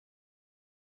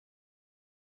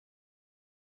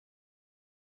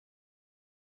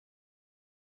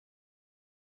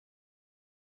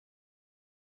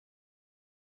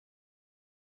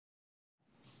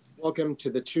Welcome to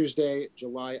the Tuesday,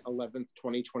 July 11th,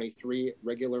 2023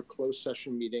 regular closed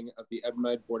session meeting of the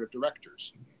EBMUD Board of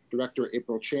Directors. Director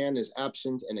April Chan is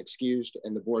absent and excused,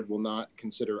 and the board will not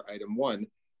consider item 1,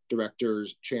 Director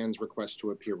Chan's request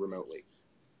to appear remotely.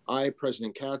 I,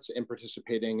 President Katz, am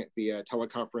participating via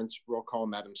teleconference. Roll call,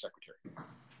 Madam Secretary.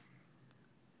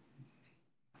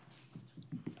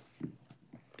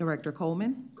 Director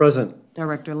Coleman. Present.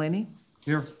 Director Linney.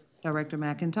 Here. Director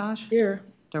McIntosh. Here.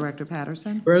 Director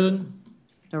Patterson. Present.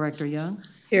 Director Young.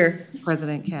 Here.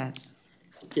 President Katz.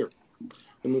 Here.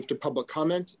 We move to public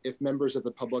comment. If members of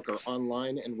the public are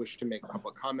online and wish to make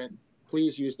public comment,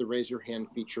 please use the raise your hand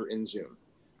feature in Zoom.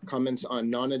 Comments on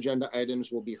non-agenda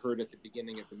items will be heard at the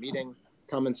beginning of the meeting.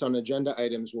 Comments on agenda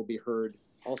items will be heard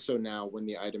also now when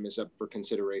the item is up for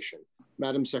consideration.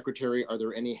 Madam Secretary, are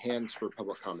there any hands for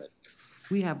public comment?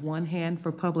 We have one hand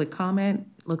for public comment.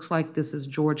 Looks like this is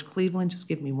George Cleveland. Just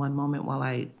give me one moment while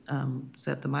I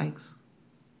set the mics.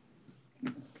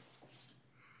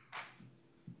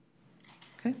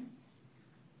 Okay.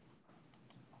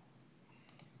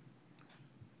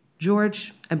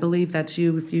 George, I believe that's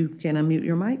you. If you can unmute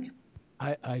your mic.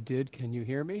 I did. Can you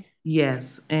hear me?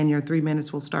 Yes, and your 3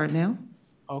 minutes will start now.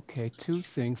 Okay, two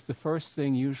things. The first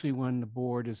thing, usually when the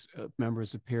board is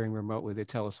members appearing remotely, they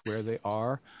tell us where they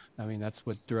are. I mean, that's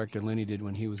what Director Linney did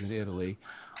when he was in Italy.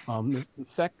 The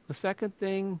second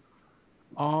thing,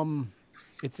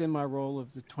 it's in my role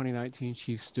of the 2019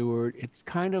 Chief Steward. It's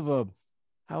kind of a,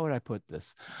 how would I put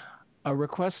this? A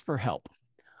request for help.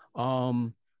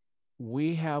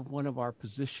 We have one of our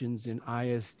positions in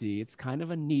ISD. It's kind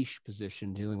of a niche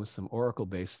position dealing with some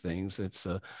Oracle-based things. It's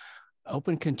a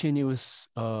open continuous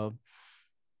job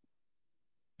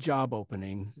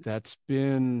opening that's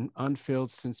been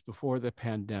unfilled since before the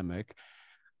pandemic.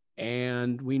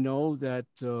 And we know that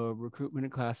recruitment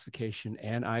and classification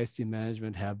and ISD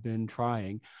management have been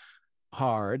trying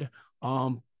hard.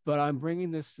 But I'm bringing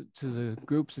this to the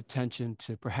group's attention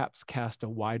to perhaps cast a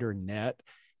wider net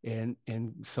and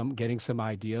getting some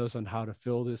ideas on how to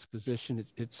fill this position.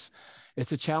 It's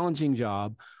a challenging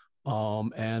job,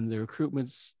 and the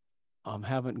recruitment's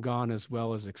haven't gone as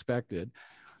well as expected.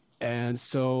 And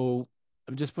so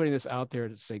I'm just putting this out there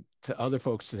to say to other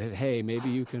folks that, hey, maybe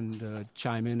you can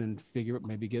chime in and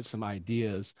maybe get some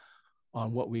ideas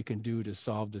on what we can do to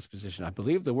solve this position. I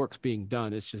believe the work's being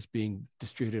done. It's just being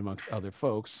distributed amongst other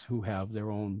folks who have their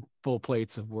own full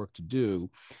plates of work to do.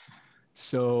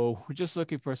 So we're just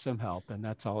looking for some help, and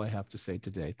that's all I have to say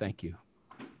today. Thank you.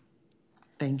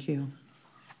 Thank you.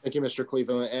 Thank you, Mr.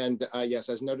 Cleveland. And yes,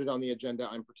 as noted on the agenda,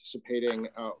 I'm participating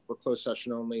for closed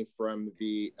session only from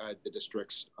the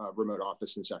district's remote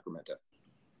office in Sacramento.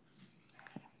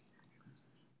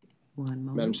 One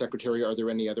moment. Madam Secretary, are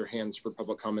there any other hands for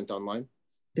public comment online?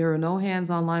 There are no hands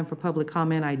online for public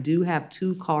comment. I do have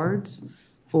 2 cards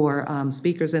for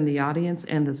speakers in the audience,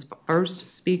 and the first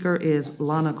speaker is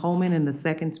Lana Coleman, and the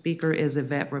second speaker is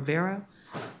Yvette Rivera.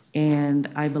 And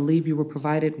I believe you were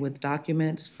provided with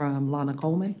documents from Lana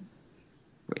Coleman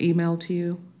or emailed to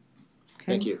you. Okay.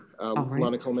 Thank you. Right.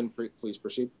 Lana Coleman, please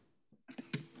proceed.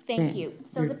 Thank you.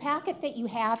 So the packet that you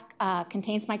have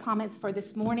contains my comments for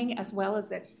this morning as well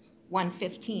as at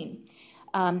 1:15.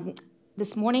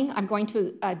 This morning, I'm going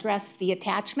to address the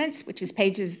attachments, which is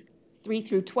pages 3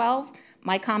 through 12.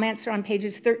 My comments are on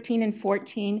pages 13 and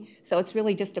 14, so it's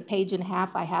really just a page and a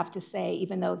half I have to say,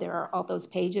 even though there are all those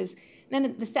pages. And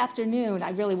then this afternoon, I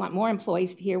really want more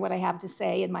employees to hear what I have to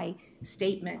say in my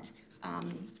statement,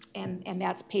 and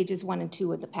that's pages 1 and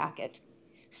 2 of the packet.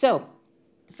 So,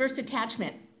 the first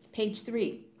attachment, page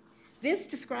 3. This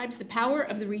describes the power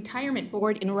of the retirement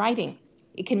board in writing.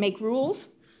 It can make rules,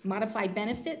 modify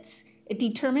benefits. It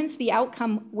determines the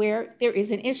outcome where there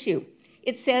is an issue.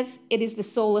 It says it is the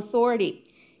sole authority.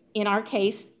 In our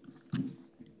case,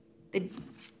 the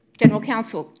general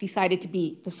counsel decided to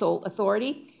be the sole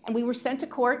authority, and we were sent to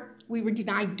court. We were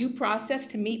denied due process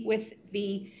to meet with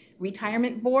the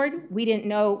retirement board. We didn't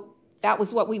know that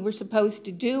was what we were supposed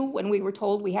to do when we were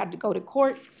told we had to go to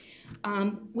court.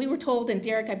 We were told, and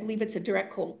Derek, I believe it's a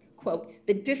direct quote,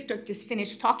 the district is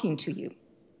finished talking to you.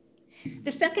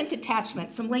 The second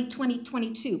attachment from late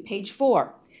 2022, page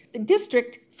 4. The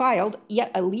district filed,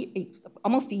 yet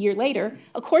almost a year later,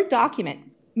 a court document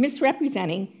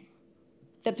misrepresenting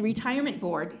that the retirement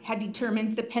board had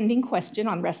determined the pending question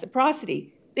on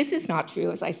reciprocity. This is not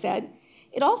true, as I said.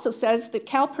 It also says that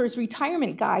CalPERS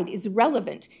retirement guide is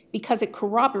relevant because it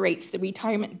corroborates the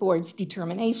retirement board's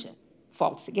determination.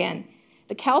 False again.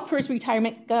 The CalPERS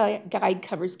retirement guide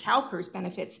covers CalPERS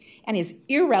benefits and is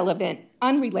irrelevant,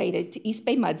 unrelated to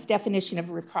EBMUD's definition of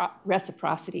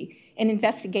reciprocity. An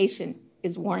investigation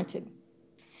is warranted.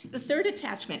 The third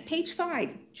attachment, page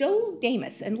 5, Joe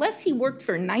Damas, unless he worked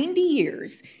for 90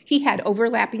 years, he had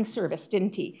overlapping service,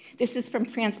 didn't he? This is from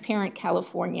Transparent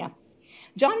California.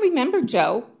 John remembered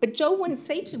Joe, but Joe wouldn't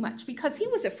say too much because he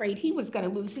was afraid he was going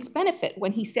to lose his benefit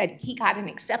when he said he got an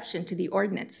exception to the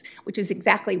ordinance, which is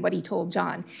exactly what he told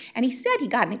John. And he said he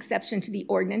got an exception to the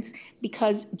ordinance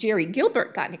because Jerry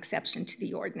Gilbert got an exception to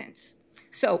the ordinance.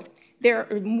 So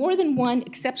there are more than one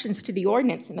exceptions to the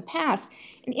ordinance in the past.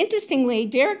 And interestingly,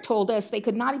 Derek told us they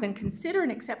could not even consider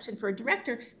an exception for a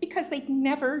director because they'd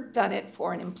never done it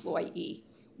for an employee.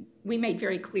 We made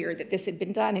very clear that this had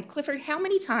been done. And Clifford, how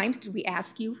many times did we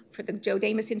ask you for the Joe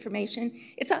Damas information?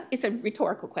 It's a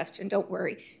rhetorical question, don't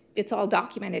worry. It's all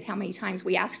documented how many times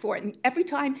we asked for it. And every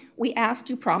time we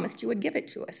asked, you promised you would give it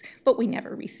to us, but we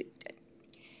never received it.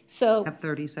 So, You have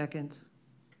 30 seconds.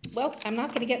 well, I'm not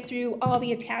going to get through all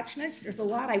the attachments. There's a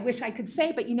lot I wish I could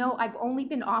say, but you know, I've only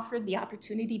been offered the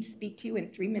opportunity to speak to you in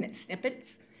 3-minute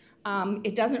snippets.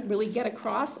 It doesn't really get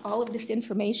across all of this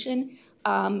information.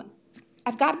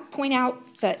 I've got to point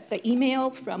out that the email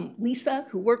from Lisa,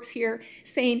 who works here,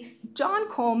 saying John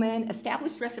Coleman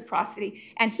established reciprocity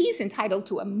and he's entitled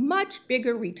to a much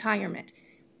bigger retirement.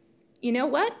 You know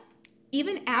what?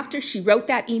 Even after she wrote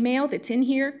that email that's in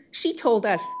here, she told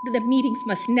us that the meetings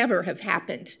must never have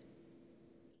happened.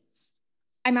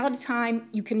 I'm out of time.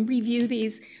 You can review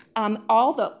these.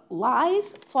 All the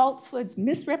lies, falsehoods,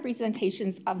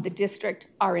 misrepresentations of the district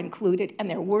are included, and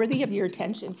they're worthy of your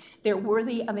attention. They're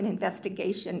worthy of an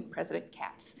investigation, President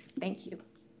Katz. Thank you.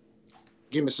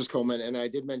 Thank you, Mrs. Coleman. And I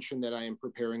did mention that I am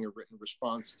preparing a written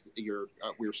response.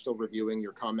 We're still reviewing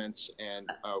your comments.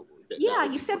 And yeah,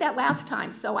 you said that last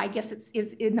time, so I guess it's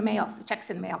in the mail. The check's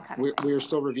in the mail. We're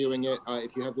still reviewing it.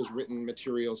 If you have those written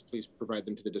materials, please provide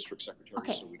them to the district secretary.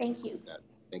 Okay, so we thank you. That.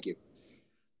 Thank you.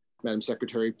 Madam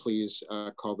Secretary, please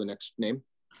call the next name.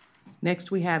 Next,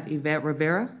 we have Yvette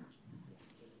Rivera.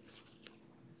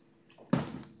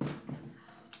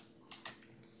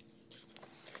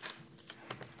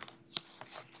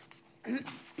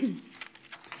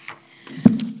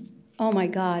 Oh my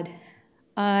God,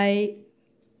 I'm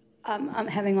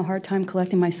having a hard time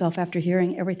collecting myself after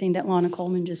hearing everything that Lana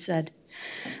Coleman just said.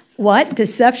 What,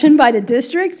 deception by the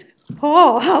district?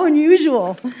 Oh, how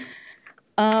unusual.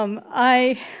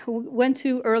 I went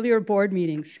to earlier board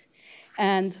meetings,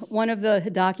 and one of the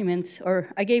documents, or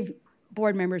I gave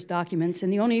board members documents,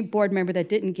 and the only board member that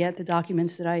didn't get the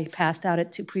documents that I passed out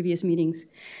at 2 previous meetings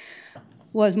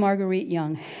was Marguerite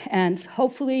Young, and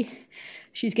hopefully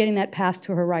she's getting that passed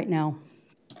to her right now.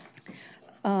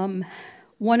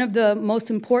 One of the most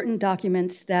important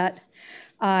documents that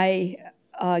I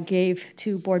gave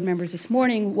to board members this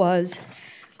morning was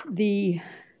the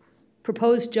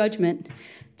proposed judgment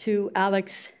to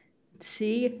Alex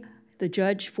C., the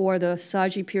judge for the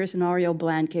Saji Pierce and Ariel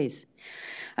Bland case.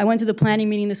 I went to the planning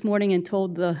meeting this morning and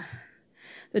told the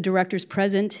directors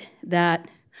present that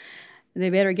they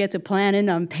better get to planning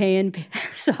on paying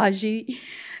Saji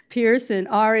Pierce and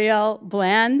Ariel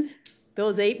Bland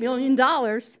those $8 million,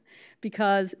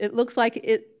 because it looks like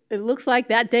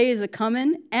that day is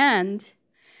a-coming, and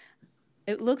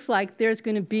it looks like there's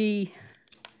going to be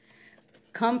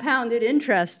compounded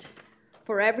interest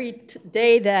for every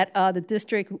day that the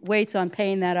district waits on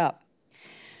paying that up.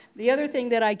 The other thing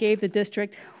that I gave the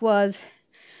district was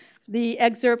the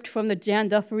excerpt from the Jan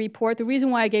Duffy report. The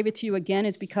reason why I gave it to you again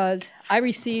is because I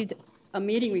received a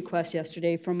meeting request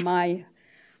yesterday from my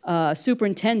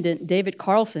superintendent, David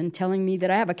Carlson, telling me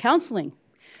that I have a counseling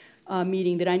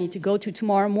meeting that I need to go to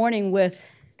tomorrow morning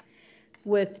with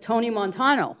Tony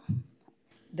Montano.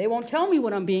 They won't tell me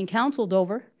what I'm being counseled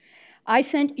over. I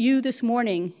sent you this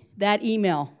morning that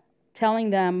email telling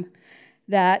them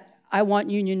that I want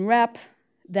union rep,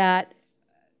 that,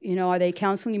 you know, are they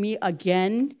counseling me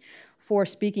again for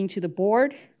speaking to the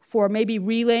board, for maybe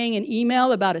relaying an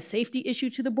email about a safety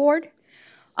issue to the board?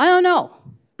 I don't know,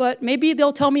 but maybe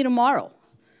they'll tell me tomorrow.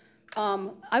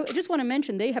 I just want to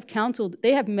mention they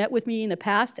have met with me in the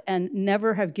past and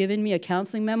never have given me a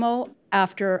counseling memo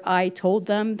after I told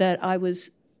them that I was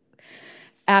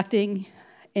acting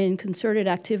in concerted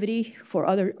activity for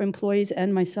other employees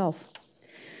and myself.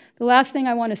 The last thing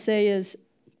I want to say is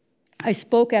I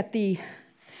spoke at the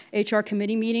HR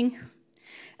committee meeting,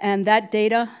 and that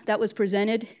data that was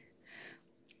presented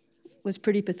was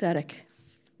pretty pathetic,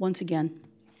 once again.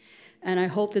 And I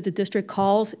hope that the district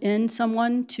calls in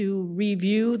someone to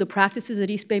review the practices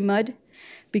at East Bay MUD,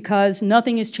 because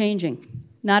nothing is changing,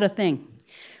 not a thing.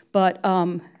 But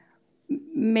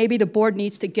maybe the board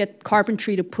needs to get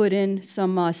carpentry to put in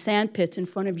some sand pits in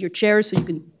front of your chairs so you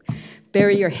can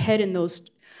bury your head in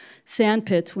those sand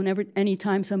pits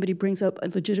anytime somebody brings up a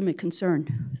legitimate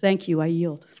concern. Thank you. I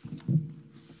yield.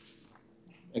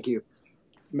 Thank you.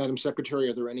 Madam Secretary,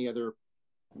 are there any other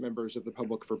members of the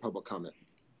public for public comment?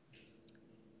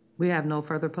 We have no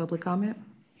further public comment.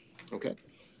 Okay.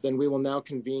 Then we will now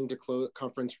convene to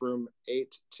conference room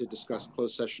 8 to discuss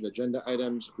closed session agenda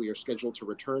items. We are scheduled to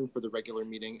return for the regular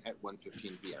meeting at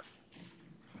 1:15 p.m.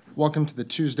 Welcome to the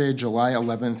Tuesday, July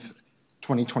 11th,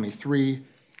 2023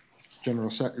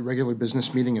 regular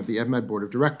business meeting of the EBMUD Board of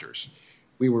Directors.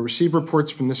 We will receive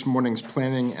reports from this morning's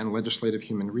Planning and Legislative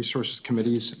Human Resources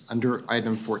Committees under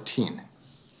item 14.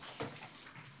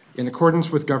 In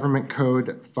accordance with Government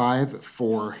Code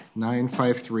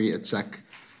 54953 et sec,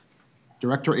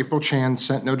 Director April Chan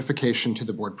sent notification to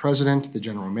the Board President, the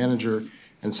General Manager,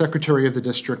 and Secretary of the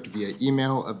District via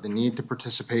email of the need to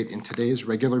participate in today's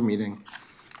regular meeting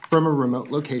from a remote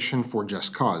location for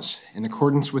just cause. In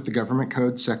accordance with the Government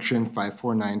Code Section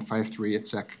 54953 et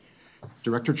sec,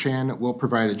 Director Chan will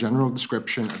provide a general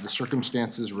description of the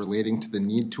circumstances relating to the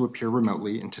need to appear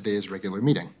remotely in today's regular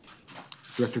meeting.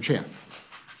 Director Chan.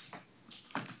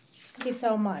 Thank you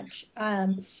so much.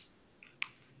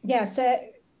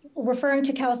 Referring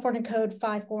to California Code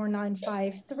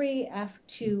 54953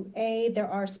 F2A, there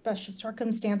are special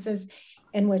circumstances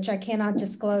in which I cannot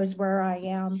disclose where I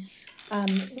am.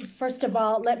 First of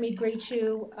all, let me greet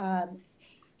you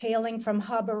hailing from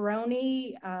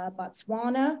Gaborone,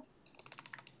 Botswana.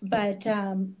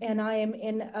 And I am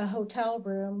in a hotel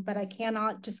room, but I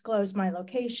cannot disclose my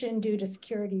location due to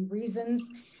security reasons.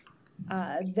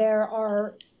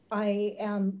 I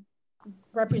am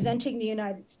representing the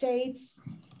United States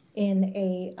in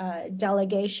a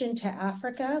delegation to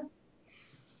Africa.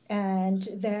 And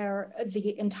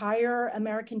the entire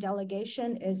American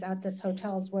delegation is at this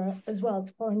hotel as well as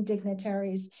foreign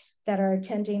dignitaries that are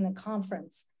attending the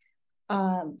conference.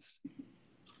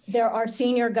 There are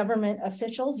senior government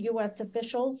officials, U.S.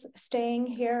 officials staying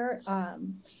here.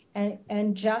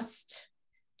 And just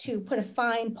to put a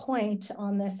fine point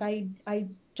on this, I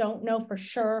don't know for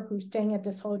sure who's staying at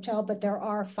this hotel, but there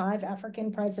are 5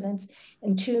 African presidents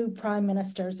and 2 prime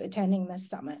ministers attending this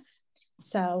summit.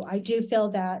 So I do feel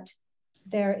that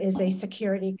there is a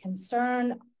security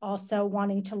concern. Also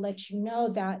wanting to let you know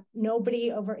that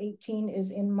nobody over 18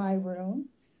 is in my room.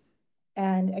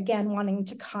 And again, wanting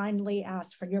to kindly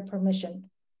ask for your permission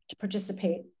to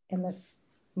participate in this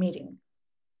meeting.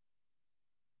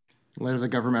 In light of the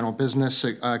governmental business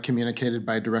communicated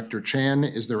by Director Chan,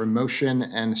 is there a motion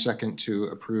and a second to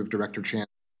approve Director Chan?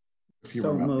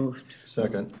 So moved.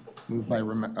 Second. Moved by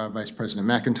Vice President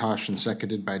McIntosh and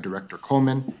seconded by Director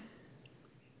Coleman.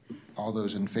 All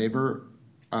those in favor,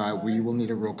 we will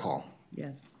need a roll call.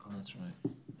 Yes. Oh, that's right.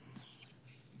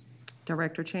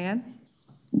 Director Chan?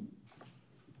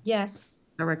 Yes.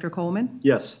 Director Coleman?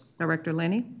 Yes. Director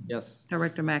Lenny? Yes.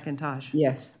 Director McIntosh?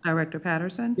 Yes. Director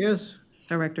Patterson? Yes.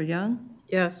 Director Young?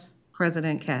 Yes.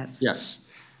 President Katz? Yes.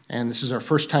 And this is our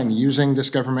first time using this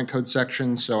government code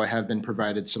section, so I have been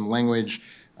provided some language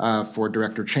for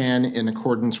Director Chan in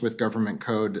accordance with Government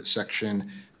Code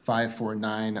Section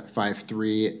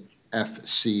 54953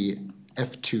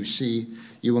 F2C.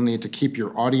 You will need to keep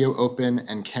your audio open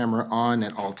and camera on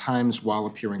at all times while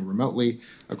appearing remotely.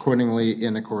 Accordingly,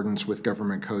 in accordance with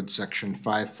Government Code Section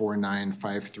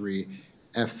 54953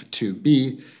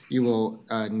 F2B, you will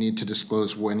need to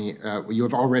disclose you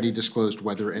have already disclosed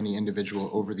whether any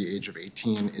individual over the age of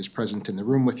 18 is present in the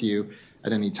room with you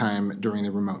at any time during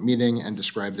the remote meeting, and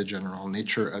describe the general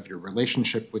nature of your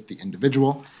relationship with the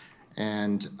individual.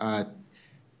 And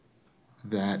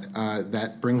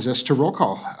that brings us to roll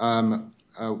call.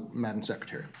 Madam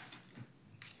Secretary.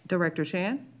 Director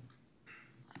Chan?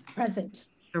 Present.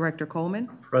 Director Coleman?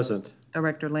 Present.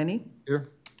 Director Lenny?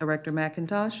 Here. Director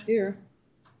McIntosh? Here.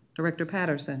 Director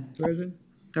Patterson? Present.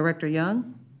 Director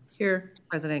Young? Here.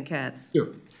 President Katz? Here.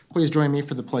 Please join me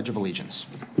for the Pledge of Allegiance.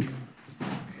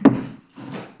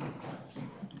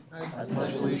 I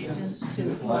pledge allegiance to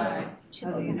the flag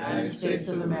of the United States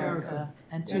of America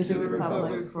and to the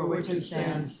republic for which it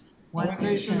stands, one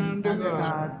nation under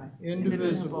God,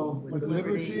 indivisible, with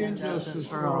liberty and justice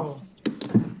for all.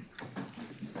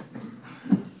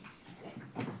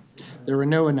 There are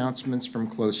no announcements from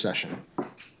closed session.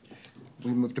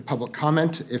 We move to public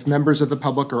comment. If members of the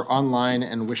public are online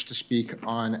and wish to speak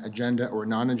on agenda or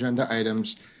non-agenda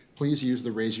items, please use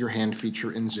the raise your hand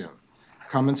feature in Zoom.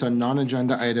 Comments on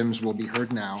non-agenda items will be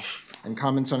heard now, and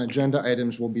comments on agenda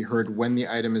items will be heard when the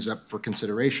item is up for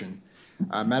consideration.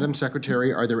 Madam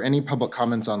Secretary, are there any public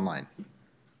comments online?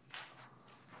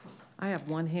 I have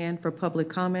one hand for public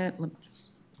comment. Let me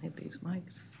just hit these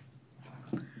mics.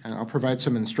 And I'll provide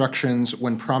some instructions.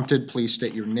 When prompted, please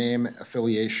state your name,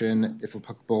 affiliation, if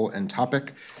applicable, and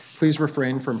topic. Please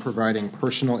refrain from providing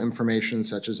personal information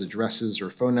such as addresses or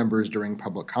phone numbers during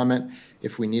public comment.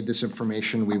 If we need this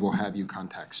information, we will have you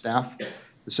contact staff.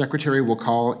 The secretary will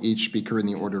call each speaker in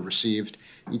the order received.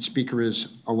 Each speaker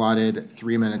is allotted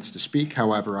 3 minutes to speak.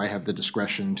 However, I have the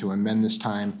discretion to amend this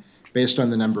time based on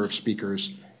the number of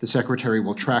speakers. The secretary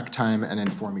will track time and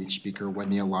inform each speaker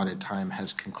when the allotted time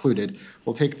has concluded.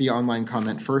 We'll take the online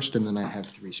comment first, and then I have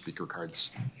 3 speaker cards.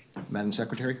 Madam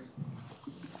Secretary.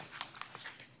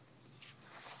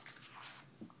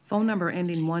 Phone number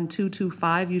ending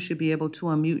 1225, you should be able to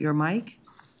unmute your mic.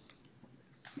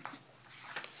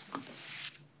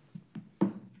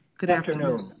 Good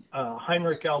afternoon.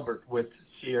 Heinrich Albert with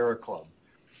Sierra Club.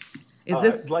 Is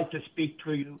this? I'd like to speak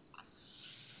to you.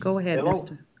 Go ahead, Hello?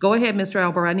 Go ahead, Mr.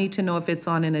 Albert. I need to know if it's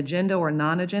on an agenda or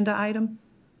non-agenda item.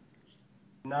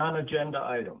 Non-agenda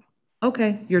item.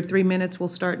 Okay, your 3 minutes will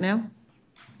start now.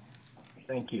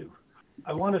 Thank you.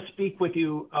 I want to speak with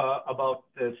you about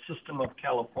the system of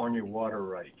California water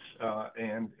rights,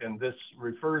 and this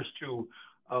refers to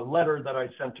a letter that I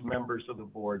sent to members of the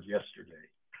board yesterday.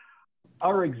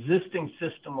 Our existing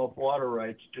system of water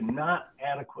rights do not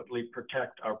adequately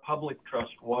protect our public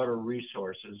trust water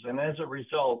resources, and as a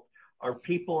result, our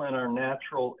people and our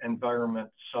natural environment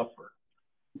suffer.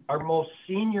 Our most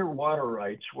senior water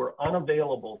rights were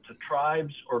unavailable to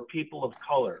tribes or people of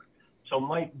color, so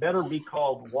might better be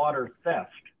called water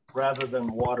theft rather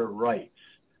than water rights.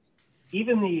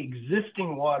 Even the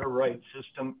existing water rights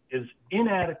system is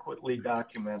inadequately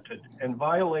documented, and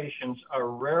violations are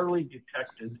rarely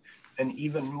detected and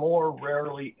even more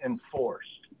rarely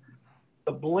enforced.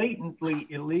 The blatantly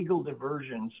illegal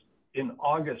diversions in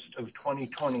August of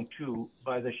 2022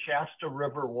 by the Shasta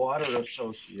River Water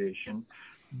Association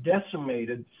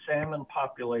decimated salmon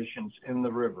populations in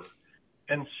the river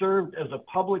and served as a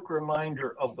public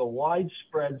reminder of the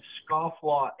widespread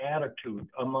scofflaw attitude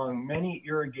among many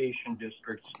irrigation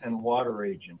districts and water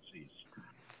agencies.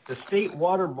 The State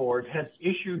Water Board has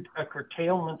issued a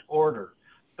curtailment order,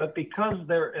 but because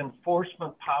their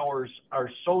enforcement powers are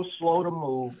so slow to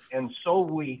move and so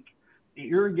weak, the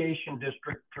irrigation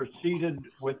district proceeded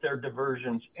with their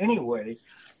diversions anyway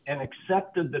and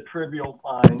accepted the trivial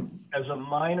fine as a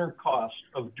minor cost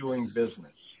of doing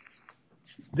business.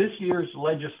 This year's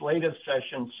legislative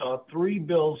session saw 3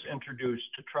 bills introduced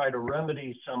to try to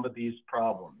remedy some of these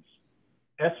problems.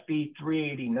 SB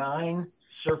 389,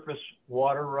 Surface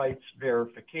Water Rights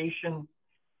Verification,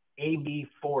 AB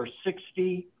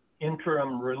 460,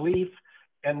 Interim Relief,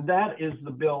 and that is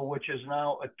the bill which is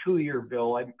now a 2-year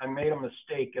bill. I made a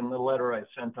mistake in the letter I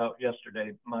sent out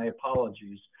yesterday. My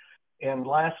apologies. And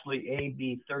lastly,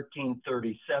 AB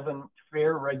 1337,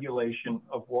 Fair Regulation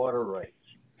of Water Rights.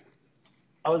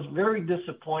 I was very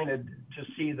disappointed to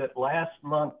see that last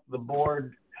month the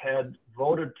board had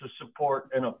voted to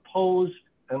support an opposed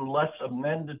unless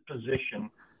amended position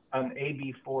on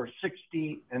AB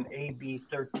 460 and AB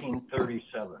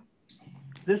 1337.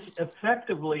 This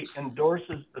effectively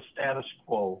endorses the status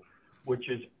quo, which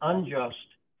is unjust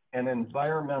and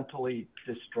environmentally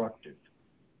destructive.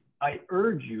 I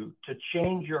urge you to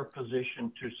change your position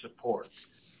to support.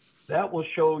 That will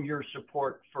show your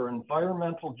support for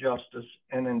environmental justice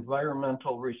and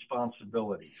environmental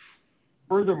responsibility.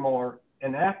 Furthermore,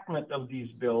 enactment of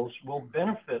these bills will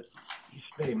benefit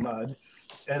EBMUD,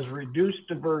 as reduced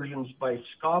diversions by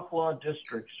scofflaw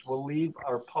districts will leave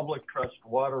our public trust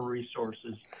water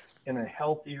resources in a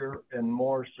healthier and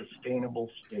more sustainable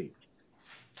state.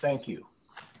 Thank you.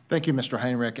 Thank you, Mr.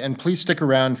 Heinrich. And please stick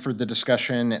around for the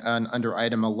discussion under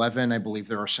item 11. I believe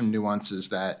there are some nuances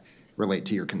that relate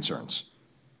to your concerns.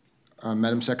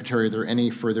 Madam Secretary, are there any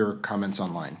further comments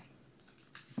online?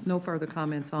 No further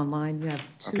comments online. You have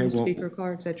 2 speaker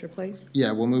cards at your place?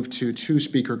 Yeah, we'll move to 2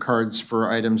 speaker cards for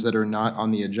items that are not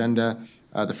on the agenda.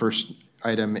 The first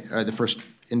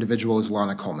individual is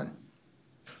Lana Coleman.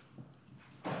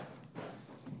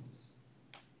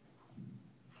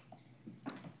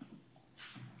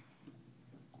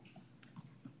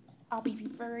 I'll be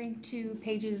referring to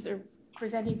pages or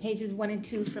presenting pages 1 and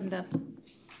 2 from the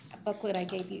booklet I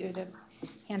gave you, or the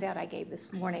handout I gave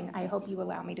this morning. I hope you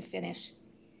allow me to finish.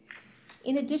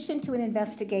 In addition to an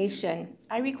investigation,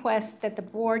 I request that the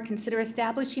board consider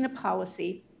establishing a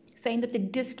policy saying that the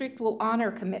district will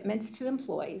honor commitments to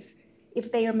employees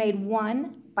if they are made,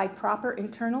 1, by proper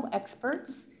internal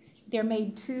experts, they're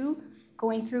made, 2,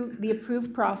 going through the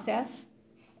approved process,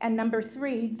 and number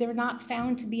 3, they're not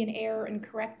found to be an error and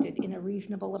corrected in a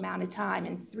reasonable amount of time,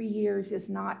 and 3 years is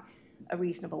not a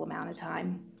reasonable amount of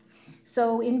time.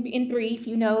 So in brief,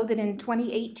 you know that in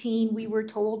 2018, we were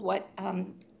told what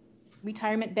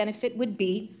retirement benefit would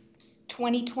be.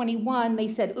 2021, they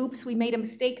said, oops, we made a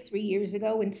mistake 3 years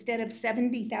ago. Instead of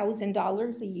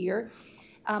 $70,000 a year,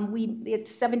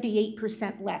 it's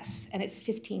 78% less, and it's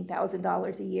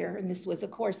 $15,000 a year. And this was,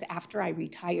 of course, after I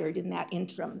retired in that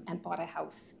interim and bought a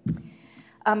house.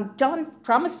 John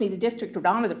promised me the district would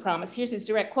honor the promise. Here's his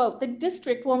direct quote: "The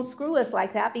district won't screw us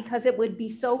like that because it would be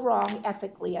so wrong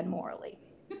ethically and morally."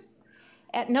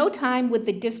 At no time would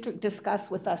the district discuss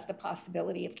with us the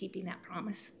possibility of keeping that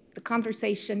promise. The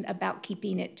conversation about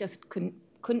keeping it just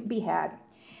couldn't be had.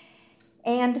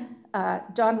 And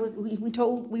we were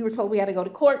told we had to go to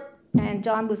court, and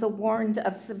John was warned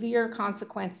of severe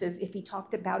consequences if he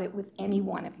talked about it with any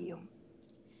one of you.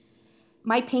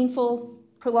 My painful,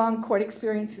 prolonged court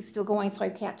experience is still going, so I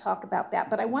can't talk about that,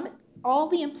 but I want all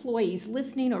the employees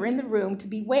listening or in the room to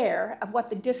beware of what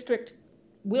the district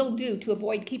will do to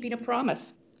avoid keeping a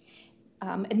promise.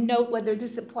 And note whether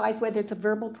this applies, whether it's a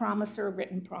verbal promise or a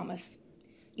written promise.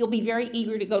 You'll be very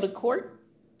eager to go to court.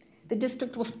 The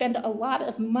district will spend a lot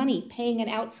of money paying an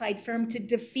outside firm to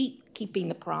defeat keeping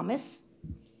the promise,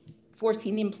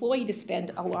 forcing the employee to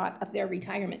spend a lot of their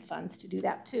retirement funds to do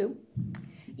that too.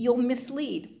 You'll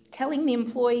mislead, telling the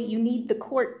employee you need the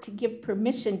court to give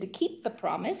permission to keep the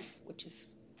promise, which is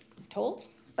told,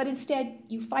 but instead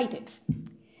you fight it.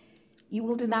 You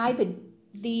will deny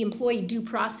the employee due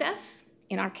process.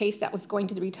 In our case, that was going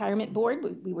to the retirement board.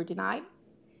 We were denied.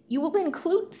 You will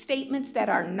include statements that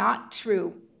are not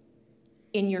true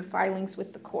in your filings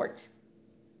with the court.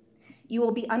 You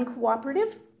will be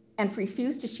uncooperative and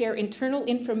refuse to share internal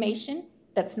information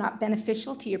that's not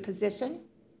beneficial to your position.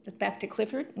 That's back to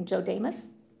Clifford and Joe Damas.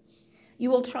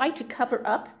 You will try to cover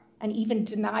up and even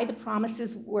deny the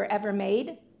promises were ever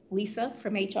made. Lisa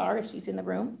from HR, if she's in the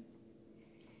room.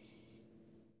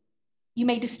 You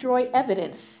may destroy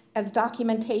evidence as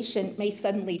documentation may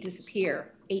suddenly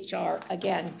disappear. HR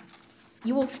again.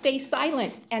 You will stay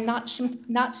silent and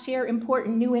not share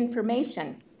important new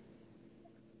information.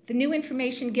 The new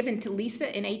information given to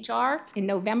Lisa in HR in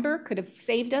November could have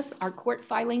saved us our court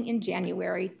filing in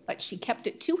January, but she kept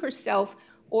it to herself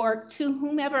or to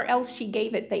whomever else she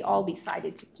gave it. They all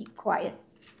decided to keep quiet.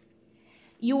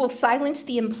 You will silence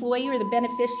the employee or the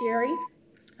beneficiary.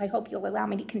 I hope you'll allow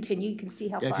me to continue. You can see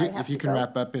how far I have to go. If you can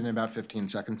wrap up in about 15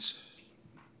 seconds.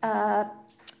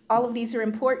 All of these are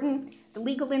important. The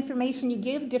legal information you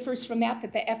give differs from that the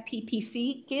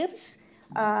FPPC gives.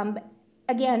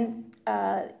 Again,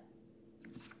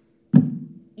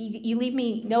 you leave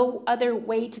me no other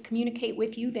way to communicate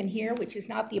with you than here, which is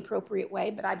not the appropriate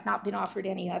way, but I've not been offered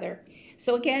any other.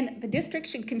 So again, the district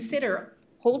should consider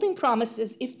holding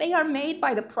promises if they are made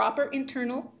by the proper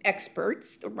internal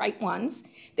experts, the right ones.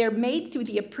 They're made through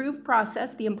the approved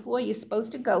process the employee is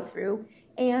supposed to go through,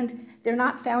 and they're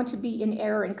not found to be in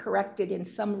error and corrected in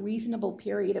some reasonable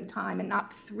period of time and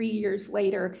not 3 years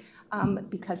later,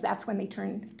 because that's when they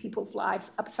turn people's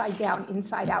lives upside down,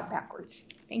 inside out, backwards.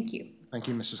 Thank you. Thank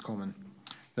you, Mrs. Coleman.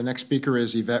 The next speaker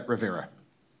is Yvette Rivera.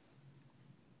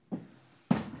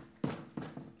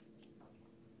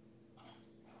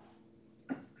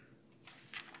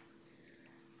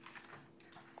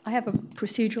 I have a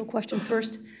procedural question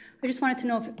first. I just wanted to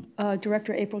know if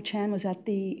Director April Chan was at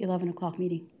the 11 o'clock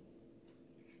meeting.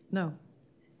 No.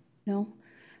 No?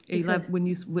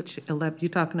 Which 11 you're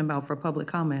talking about for public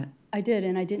comment? I did,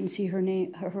 and I didn't see her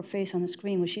name, her face on the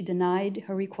screen. Was she denied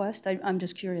her request? I'm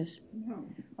just curious. No.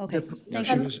 Okay. No,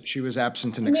 she was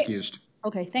absent and excused.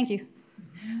 Okay, thank you.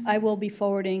 I will be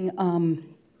forwarding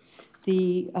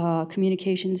the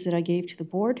communications that I gave to the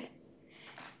board,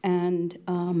 and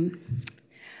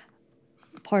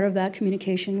part of that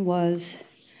communication was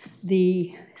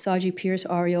the Saji Pierce,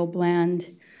 Ariel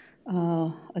Bland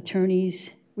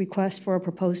attorney's request for a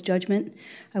proposed judgment.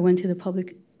 I went to the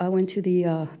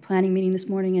planning meeting this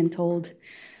morning and told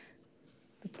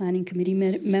the planning committee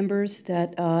members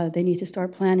that they need to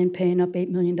start planning paying up $8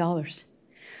 million.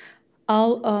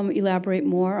 I'll elaborate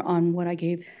more on what I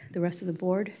gave the rest of the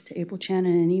board to April Chan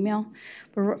in an email.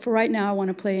 But for right now, I want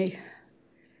to play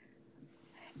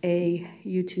a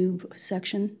YouTube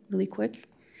section really quick,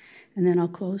 and then I'll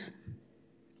close.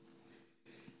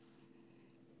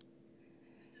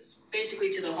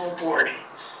 Basically to the whole board.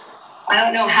 I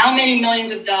don't know how many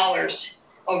millions of dollars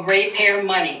of ratepayer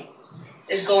money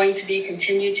is going to be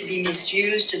continued to be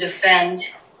misused to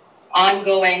defend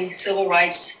ongoing civil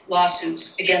rights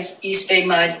lawsuits against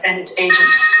EBMUD and its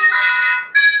agents.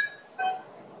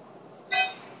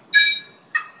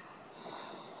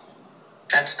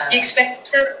 The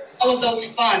expenditure of all of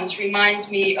those funds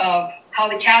reminds me of how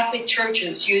the Catholic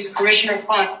churches use parishioner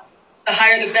funds to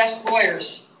hire the best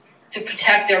lawyers to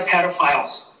protect their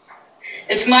pedophiles.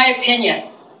 It's my opinion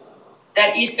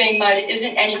that East Bay MUD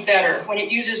isn't any better when it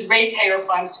uses ratepayer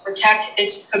funds to protect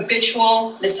its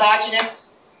habitual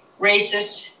misogynists,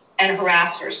 racists, and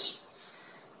harassers.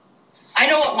 I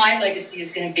know what my legacy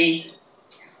is going to be.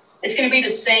 It's going to be the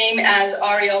same as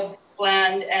Ariel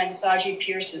Bland and Saji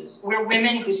Pearson's. We're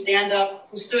women who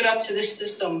stood up to this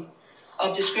system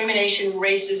of discrimination,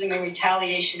 racism, and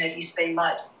retaliation at East Bay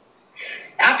MUD.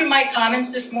 After my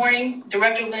comments this morning,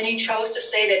 Director Linney chose to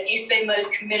say that East Bay MUD is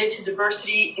committed to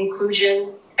diversity,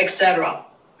 inclusion, etc.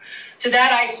 To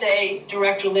that I say,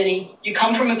 Director Linney, you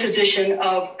come from a position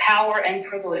of power and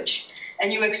privilege,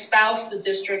 and you espouse the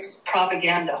district's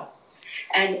propaganda,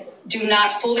 and do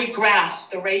not fully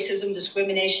grasp the racism,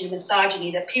 discrimination, and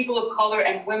misogyny that people of color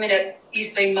and women at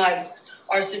East Bay MUD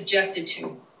are subjected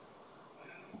to.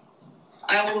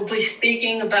 I will be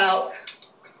speaking about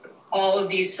all of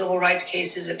these civil rights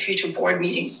cases at future board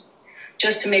meetings,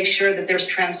 just to make sure that there's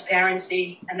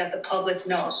transparency and that the public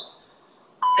knows.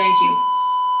 Thank you.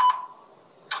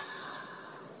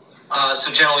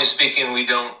 So generally speaking, we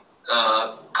don't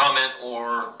comment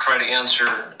or try to answer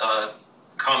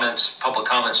public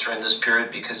comments during this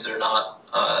period because they're not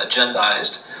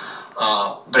agendized.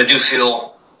 But I do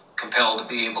feel compelled to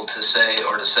be able to say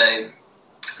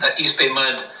that East Bay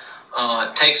MUD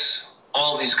takes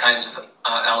all these kinds of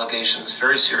allegations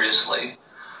very seriously,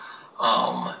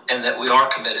 and that we are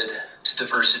committed to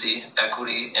diversity,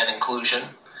 equity, and inclusion,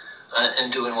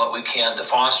 and doing what we can to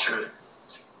foster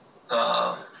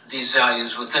these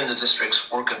values within the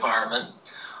district's work environment.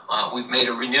 We've made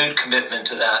a renewed commitment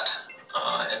to that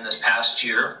in this past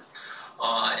year,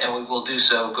 and we will do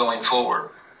so going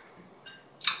forward.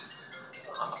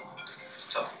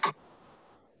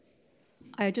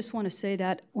 I just want to say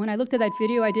that when I looked at that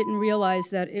video, I didn't realize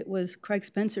that it was Craig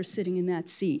Spencer sitting in that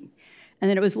seat,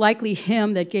 and that it was likely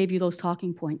him that gave you those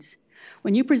talking points.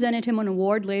 When you presented him an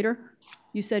award later,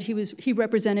 you said he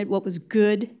represented what was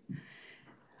good.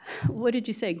 What did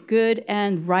you say? Good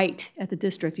and right at the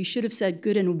district. You should have said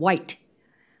good and white.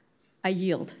 I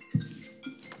yield.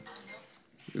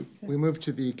 We move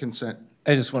to the consent.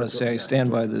 I just want to say I stand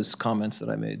by those comments that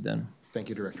I made then. Thank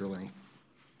you, Director Linney.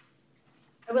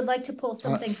 I would like to pull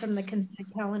something from the consent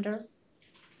calendar.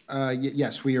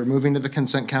 Yes, we are moving to the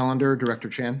consent calendar. Director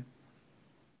Chan.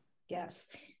 Yes.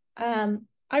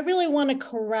 I really want to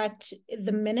correct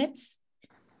the minutes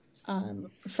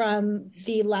from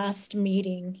the last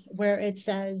meeting where it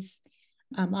says,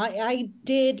 I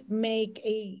did make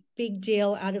a big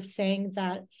deal out of saying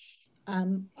that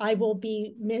I will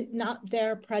be not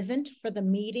there present for the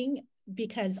meeting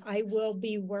because I will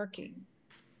be working.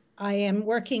 I am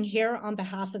working here on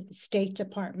behalf of the State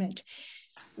Department.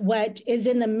 What is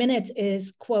in the minutes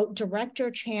is, quote, Director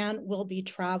Chan will be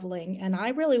traveling. And I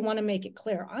really want to make it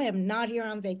clear, I am not here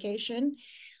on vacation.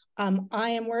 I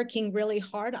am working really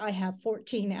hard. I have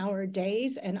 14-hour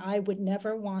days, and I would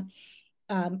never want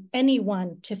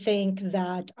anyone to think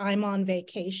that I'm on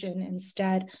vacation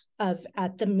instead of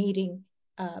at the meeting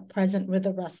present with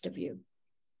the rest of you.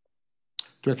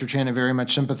 Director Chan, I very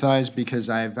much sympathize because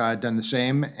I've done the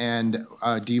same. And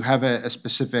do you have a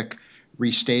specific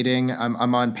restating?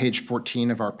 I'm on page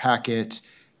 14 of our packet,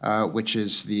 which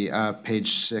is the page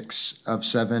 6 of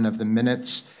 7 of the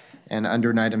minutes. And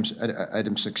under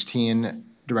item 16,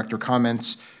 Director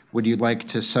comments, would you like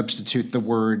to substitute the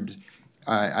word,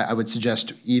 I would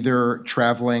suggest either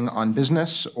traveling on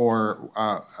business or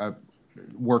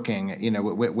working, you know,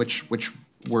 which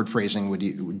word phrasing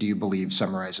do you believe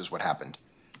summarizes what happened?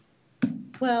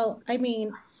 Well, I mean,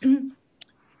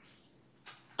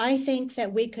 I think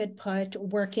that we could put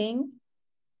working,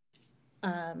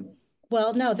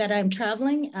 well, no, that I'm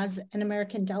traveling as an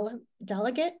American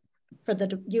delegate for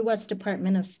the U.S.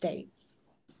 Department of State.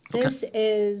 Okay. This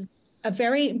is a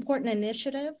very important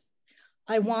initiative.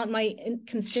 I want my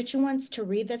constituents to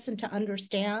read this and to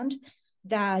understand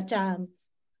that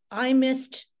I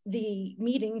missed the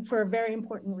meeting for a very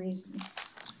important reason.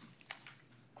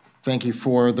 Thank you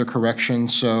for the correction.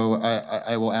 So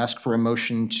I will ask for a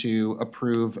motion to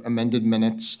approve amended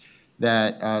minutes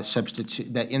that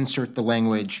that insert the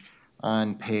language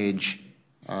on page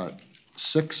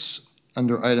 6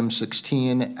 under item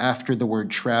 16 after the word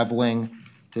traveling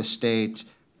to state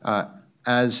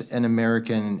as an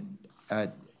American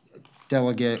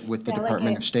delegate with the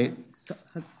Department of State.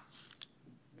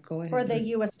 Go ahead. For the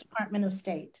U.S. Department of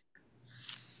State.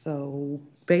 So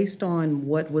based on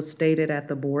what was stated at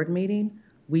the board meeting,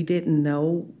 we didn't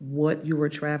know what you were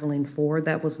traveling for.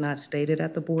 That was not stated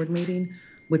at the board meeting,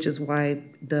 which is why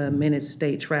the minutes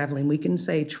state traveling. We can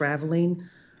say traveling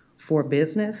for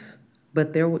business,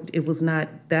 but it was not,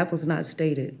 that was not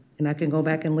stated. And I can go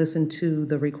back and listen to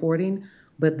the recording,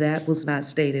 but that was not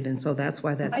stated, and so that's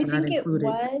why that's not included.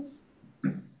 I think it was,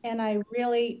 and I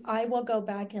will go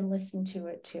back and listen to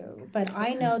it too. But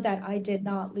I know that I did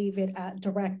not leave it at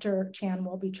Director Chan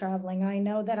will be traveling. I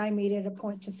know that I made it a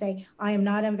point to say, I am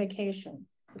not on vacation,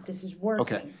 but this is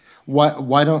working. Okay.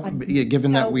 Why don't,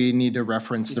 given that we need to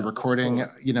reference the recording,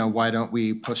 why don't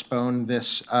we postpone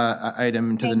this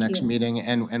item to the next meeting,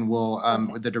 and we'll,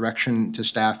 the direction to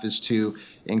staff is to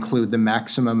include the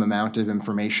maximum amount of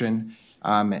information.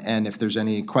 And if there's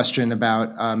any question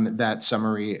about that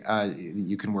summary,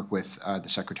 you can work with the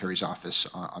Secretary's office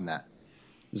on that.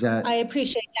 Is that? I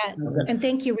appreciate that. Okay. And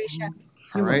thank you, Risha.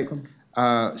 All right.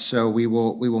 So we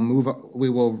will move,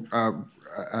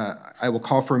 I will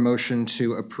call for a motion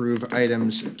to approve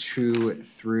items 2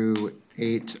 through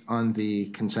 8 on the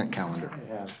consent calendar.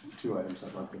 I have 2 items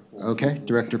I'd like to pull. Okay,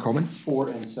 Director Coleman? 4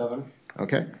 and 7.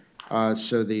 Okay.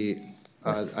 So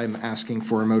I'm asking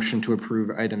for a motion to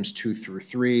approve items 2 through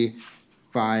 3,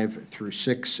 5 through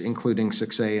 6, including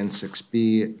 6A and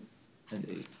 6B.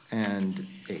 And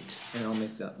 8. And I'll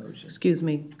make that motion. Excuse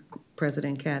me,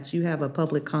 President Katz, you have a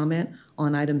public comment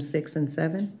on items 6 and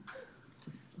 7?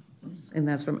 And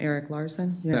that's from Eric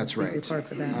Larson? That's right.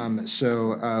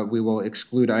 So we will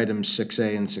exclude items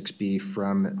 6A and 6B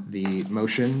from the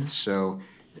motion. So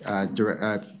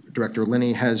Director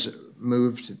Linney has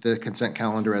moved the consent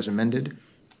calendar as amended.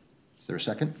 Is there a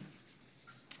second?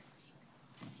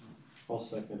 I'll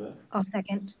second it. I'll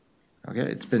second. Okay,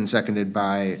 it's been seconded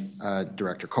by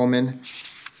Director Coleman.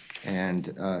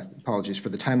 And apologies for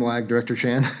the time lag, Director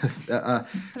Chan.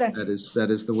 That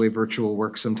is the way virtual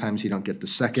works. Sometimes you don't get the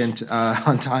second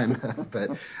on time, but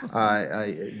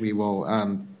we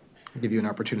will give you an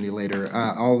opportunity later.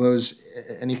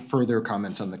 Any further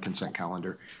comments on the consent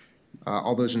calendar?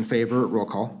 All those in favor, roll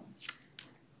call.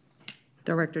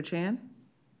 Director Chan?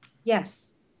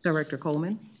 Yes. Director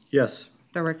Coleman? Yes.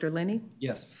 Director Linney?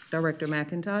 Yes. Director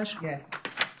McIntosh? Yes.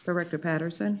 Director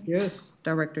Patterson? Yes.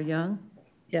 Director Young?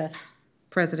 Yes.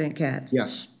 President Katz?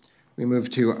 Yes. We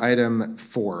move to item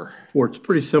 4. It's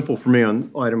pretty simple for me on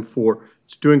item 4.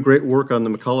 It's doing great work on the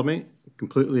Mokelumne.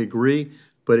 Completely agree,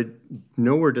 but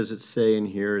nowhere does it say in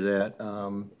here that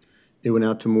it went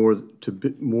out to more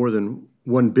than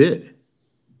one bid.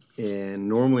 And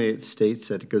normally it states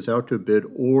that it goes out to a bid,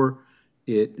 or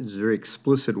it is very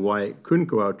explicit why it couldn't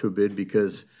go out to a bid,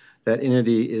 because that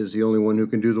entity is the only one who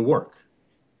can do the work.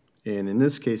 And in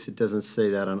this case, it doesn't say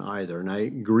that on either. And I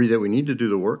agree that we need to do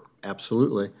the work,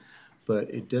 absolutely, but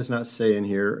it does not say in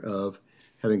here of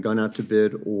having gone out to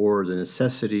bid or the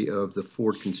necessity of the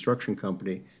Ford Construction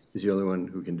Company is the only one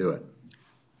who can do it.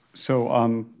 So,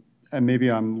 and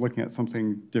maybe I'm looking at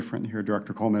something different here,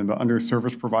 Director Coleman, but under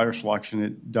service provider selection,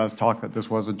 it does talk that this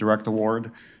was a direct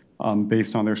award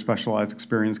based on their specialized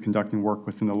experience conducting work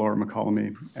within the lower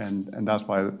Mokelumne, and that's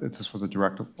why this was a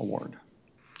direct award.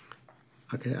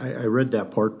 Okay, I read that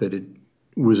part, but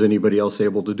was anybody else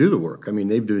able to do the work? I mean,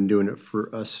 they've been doing it for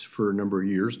us for a number of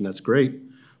years, and that's great,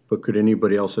 but could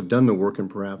anybody else have done the work and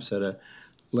perhaps at a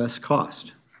less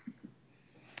cost?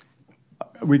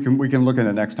 We can look at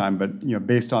it next time, but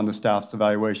based on the staff's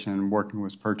evaluation and working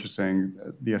with purchasing,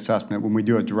 the assessment, when we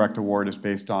do a direct award, is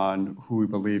based on who we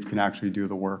believe can actually do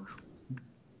the work.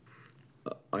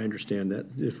 I understand that.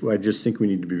 I just think we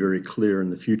need to be very clear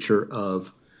in the future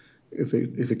of if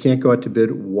it can't go out to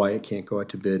bid, why it can't go out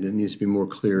to bid. It needs to be more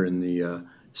clear in the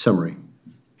summary.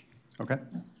 Okay.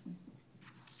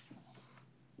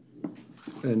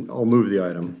 And I'll move the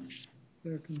item.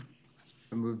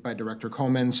 Moved by Director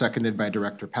Coleman, seconded by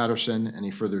Director Patterson. Any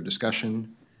further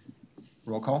discussion?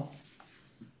 Roll call.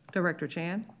 Director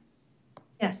Chan?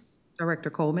 Yes. Director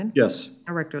Coleman? Yes.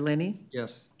 Director Linney?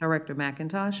 Yes. Director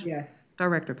McIntosh? Yes.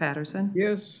 Director Patterson?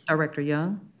 Yes. Director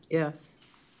Young? Yes.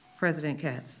 President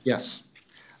Katz? Yes.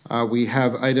 We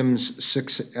have items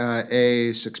 6A,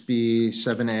 6B,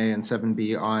 7A, and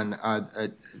 7B on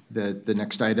the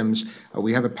next items.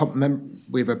 We have a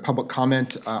public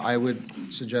comment. I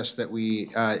would suggest that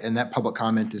and that public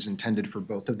comment is intended for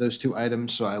both of those 2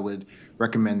 items, so I would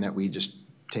recommend that we just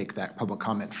take that public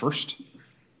comment first.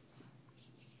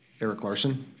 Eric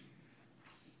Larson.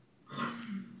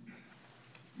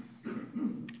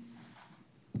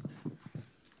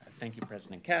 Thank you,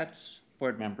 President Katz,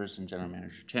 board members, and General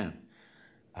Manager Chan.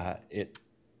 It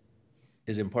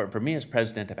is important for me as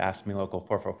president of AFSCME Local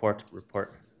 444 to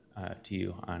report to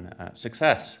you on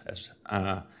success.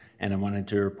 And I wanted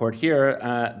to report here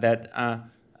that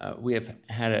we have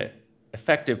had an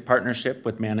effective partnership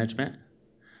with management.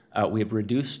 We have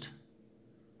reduced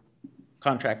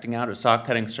contracting out of saw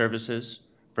cutting services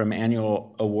from from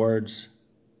annual awards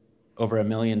over $1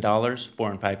 million 4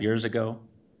 and 5 years ago,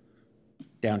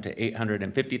 down to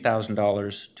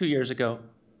 $850,000 2 years ago,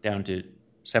 down to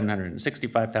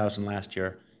 $765,000 last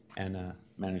year, and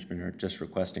management are just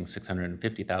requesting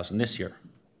 $650,000 this year.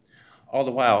 All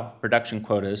the while, production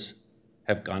quotas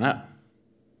have gone up.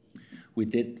 We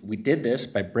did this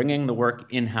by bringing the work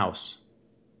in-house.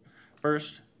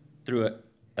 First, through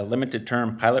a limited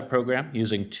term pilot program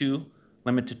using 2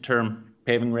 limited term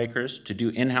paving rakers to do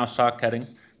in-house saw cutting,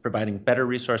 providing better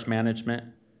resource management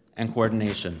and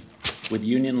coordination with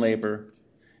union labor,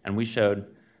 and we showed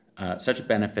such a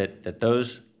benefit that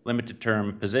those limited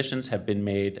term positions have been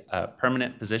made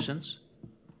permanent positions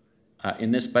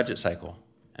in this budget cycle,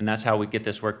 and that's how we get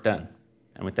this work done,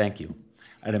 and we thank you.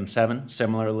 Item 7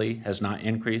 similarly has not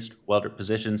increased. Welder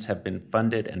positions have been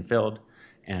funded and filled,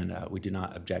 and we do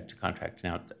not object to contracting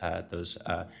out those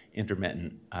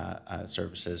intermittent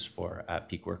services for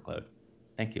peak workload.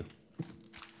 Thank you.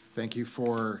 Thank you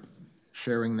for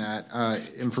sharing that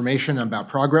information about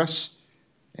progress.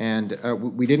 And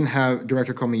we didn't have,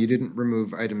 Director Comey, you didn't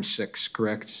remove item 6,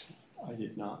 correct? I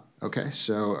did not. Okay,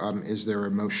 so is there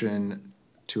a motion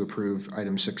to approve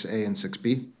item 6A and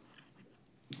 6B?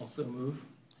 Also move.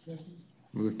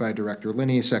 Moved by Director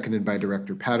Linney, seconded by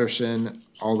Director Patterson.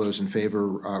 All those in favor,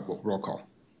 roll call.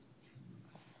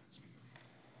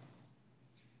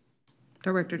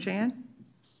 Director Chan?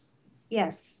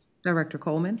 Yes. Director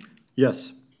Coleman?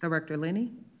 Yes. Director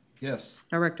Linney? Yes.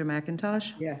 Director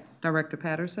McIntosh? Yes. Director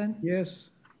Patterson? Yes.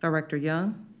 Director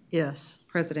Young? Yes.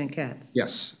 President Katz?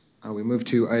 Yes. We move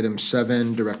to item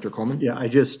 7, Director Coleman. Yeah, I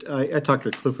talked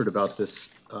to Clifford about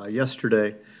this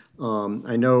yesterday.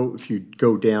 I know if you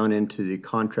go down into the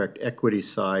contract equity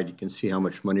side, you can see how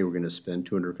much money we're going to spend,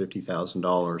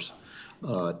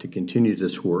 $250,000 to continue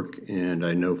this work, and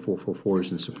I know 444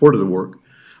 is in support of the work.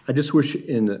 I just wish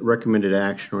in the recommended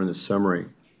action or in the summary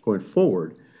going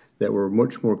forward that we're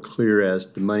much more clear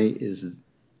as the money is,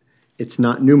 it's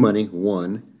not new money,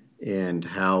 one, and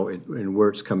how it, and where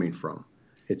it's coming from.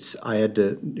 I had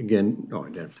to, again, I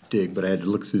didn't have to dig, but I had to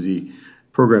look through the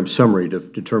program summary to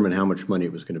determine how much money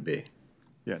it was going to be.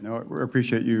 Yeah, no, we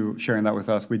appreciate you sharing that with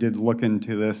us. We did look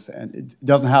into this, and it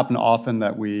doesn't happen often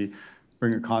that we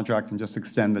bring a contract and just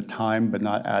extend the time but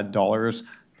not add dollars.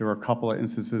 There were a couple of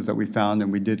instances that we found,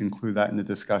 and we did include that in the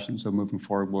discussion. So moving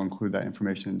forward, we'll include that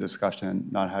information in discussion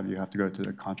and not have you have to go to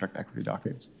the contract equity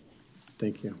documents.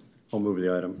 Thank you. I'll move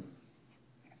the item.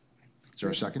 Is there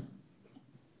a second?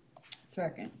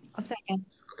 Second. A second.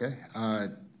 Okay.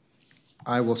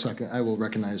 I will second. I will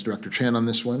recognize Director Chan on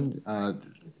this one.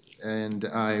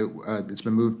 It's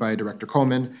been moved by Director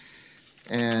Coleman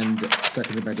and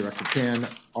seconded by Director Chan.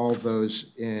 All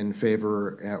those in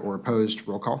favor or opposed,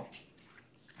 roll call.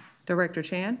 Director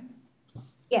Chan?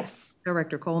 Yes.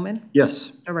 Director Coleman?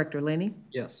 Yes. Director Linney?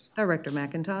 Yes. Director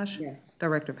McIntosh? Yes.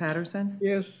 Director Patterson?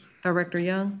 Yes. Director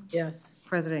Young? Yes.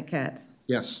 President Katz?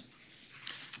 Yes.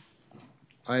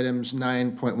 Items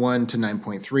 9.1 to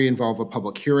 9.3 involve a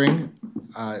public hearing.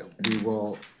 We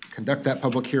will conduct that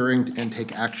public hearing and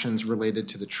take actions related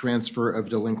to the transfer of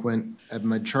delinquent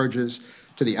EBMUD charges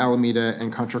to the Alameda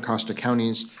and Contra Costa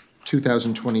counties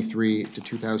 2023 to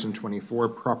 2024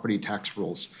 property tax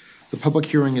rules. The public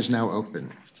hearing is now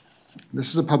open. This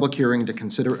is a public hearing to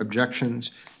consider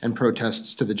objections and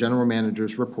protests to the general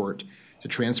manager's report to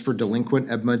transfer delinquent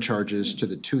EBMUD charges to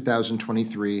the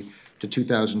 2023 to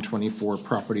 2024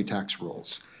 property tax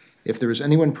rules. If there is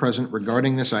anyone present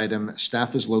regarding this item,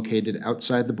 staff is located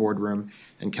outside the boardroom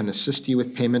and can assist you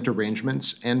with payment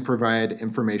arrangements and provide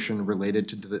information related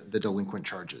to the delinquent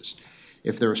charges.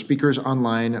 If there are speakers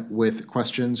online with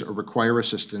questions or require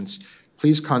assistance,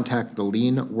 please contact the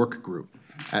Lien Work Group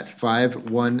at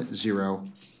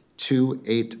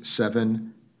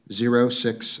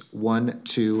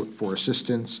 510-287-0612 for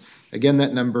assistance. Again,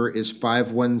 that number is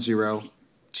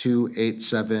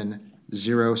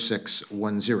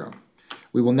 510-287-0610.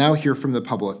 We will now hear from the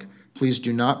public. Please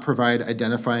do not provide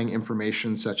identifying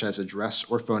information such as address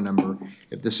or phone number.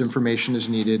 If this information is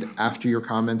needed after your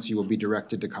comments, you will be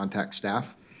directed to contact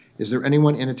staff. Is there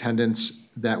anyone in attendance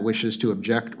that wishes to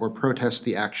object or protest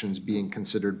the actions being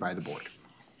considered by the board?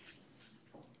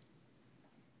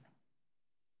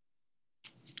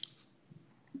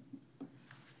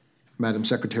 Madam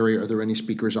Secretary, are there any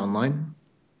speakers online?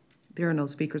 There are no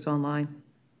speakers online.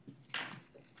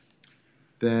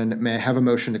 Then may I have a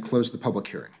motion to close the public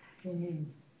hearing?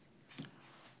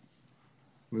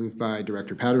 Moved by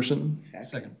Director Patterson.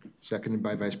 Second. Seconded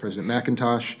by Vice President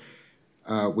McIntosh.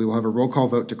 We will have a roll call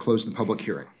vote to close the public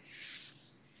hearing.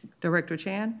 Director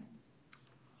Chan?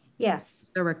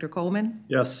 Yes. Director Coleman?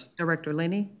 Yes. Director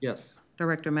Linney? Yes.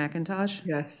 Director McIntosh?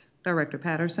 Yes. Director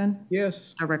Patterson?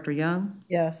 Yes. Director Young?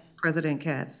 Yes. President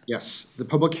Katz? Yes, the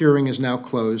public hearing is now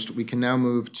closed. We can now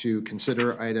move to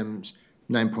consider items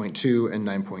 9.2 and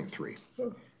 9.3.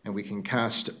 And we can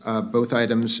cast both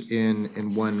items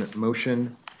in one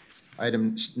motion.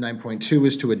 Item 9.2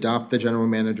 is to adopt the general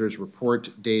manager's report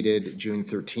dated June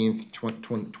 13th,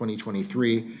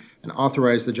 2023, and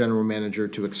authorize the general manager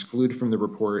to exclude from the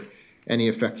report any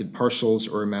affected parcels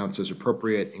or amounts as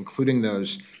appropriate, including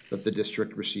those that the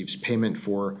district receives payment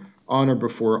for on or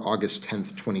before August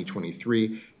 10th,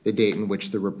 2023, the date in which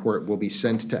the report will be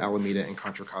sent to Alameda and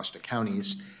Contra Costa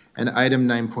counties. And item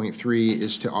 9.3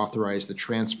 is to authorize the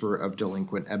transfer of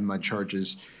delinquent EBMUD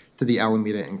charges to the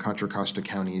Alameda and Contra Costa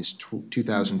counties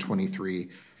 2023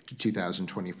 to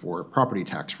 2024 property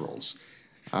tax rolls.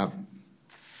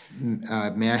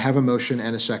 May I have a motion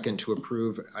and a second to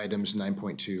approve items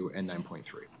 9.2 and 9.3?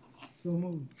 So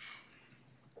moved.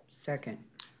 Second.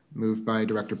 Moved by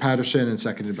Director Patterson and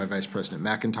seconded by Vice President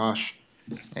McIntosh.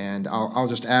 And I'll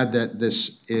just add that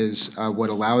this is what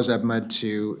allows EBMUD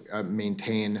to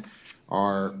maintain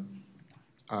our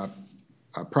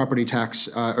property tax,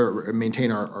 or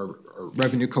maintain our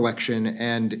revenue collection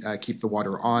and keep the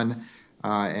water on.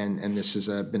 And this has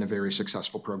been a very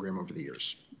successful program over the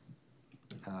years.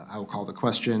 I will call the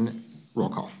question. Roll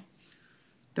call.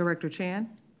 Director Chan?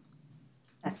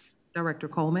 Yes. Director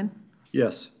Coleman?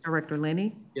 Yes. Director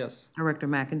Linney? Yes. Director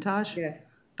McIntosh?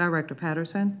 Yes. Director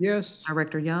Patterson? Yes.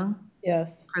 Director Young?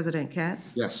 Yes. President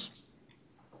Katz? Yes.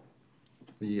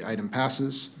 The item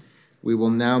passes. We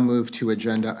will now move to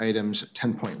agenda items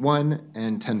 10.1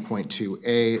 and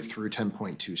 10.2A through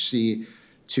 10.2C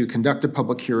to conduct a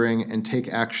public hearing and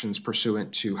take actions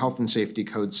pursuant to Health and Safety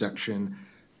Code Section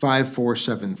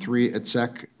 5473 et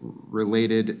sec.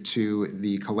 Related to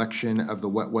the collection of the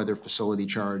wet weather facility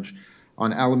charge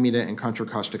on Alameda and Contra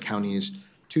Costa counties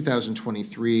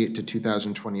 2023 to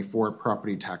 2024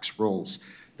 property tax rolls.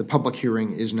 The public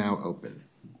hearing is now open.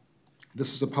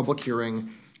 This is a public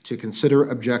hearing to consider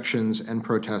objections and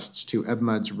protests to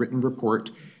EBMUD's written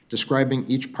report describing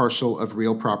each parcel of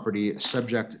real property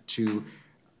subject to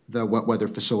the wet weather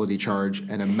facility charge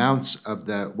and amounts of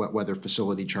the wet weather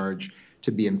facility charge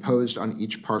to be imposed on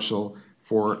each parcel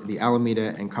for the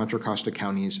Alameda and Contra Costa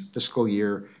counties fiscal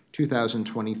year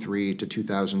 2023 to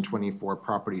 2024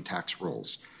 property tax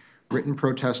rolls. Written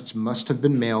protests must have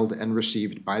been mailed and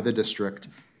received by the district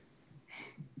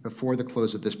before the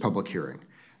close of this public hearing.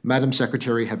 Madam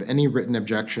Secretary, have any written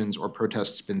objections or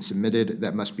protests been submitted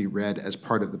that must be read as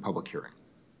part of the public hearing?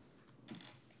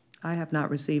 I have not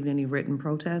received any written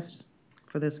protests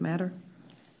for this matter.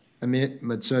 Amit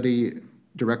Madsudi,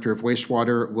 Director of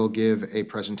Wastewater, will give a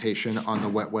presentation on the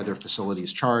wet weather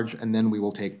facilities charge, and then we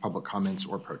will take public comments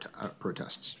or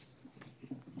protests.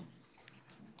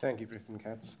 Thank you, President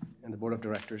Katz and the Board of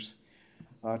Directors.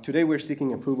 Today, we're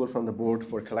seeking approval from the board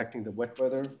for collecting the wet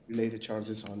weather-related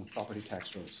charges on property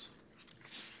tax rolls.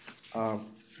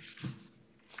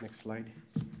 Next slide.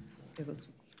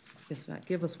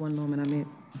 Give us one moment, Amit.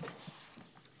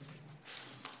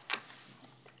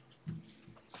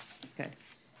 Okay,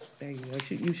 there you go.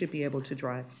 You should be able to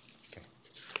drive.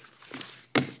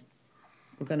 Okay.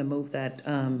 We're going to move that.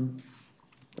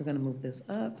 We're going to move this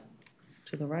up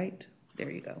to the right. There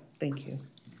you go. Thank you.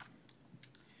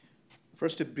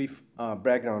 First, a brief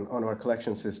background on our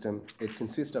collection system. It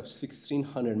consists of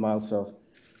 1,600 miles of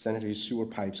sanitary sewer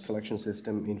pipes collection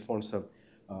system in forms of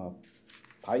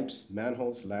pipes,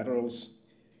 manholes, laterals,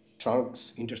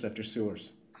 trunks, interceptor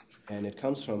sewers. And it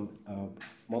comes from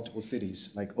multiple cities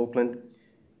like Oakland,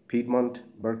 Piedmont,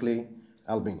 Berkeley,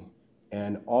 Albany.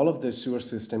 And all of the sewer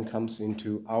system comes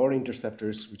into our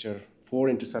interceptors, which are 4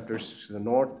 interceptors to the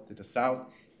north, to the south,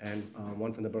 and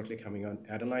one from the Berkeley coming on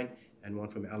Adeline, and one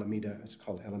from Alameda, it's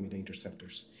called Alameda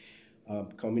interceptors.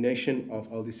 Combination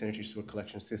of all these sanitary sewer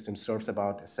collection systems serves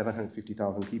about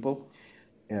 750,000 people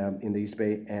in the East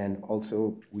Bay, and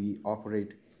also we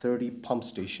operate 30 pump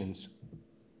stations,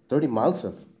 30 miles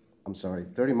of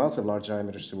large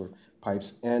diameter sewer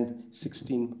pipes and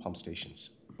 16 pump stations.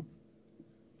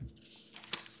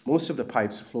 Most of the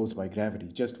pipes flows by gravity.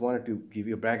 Just wanted to give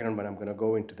you a background, but I'm going to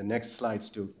go into the next slides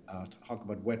to talk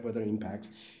about wet weather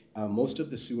impacts. Most of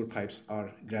the sewer pipes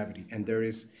are gravity, and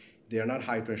they are not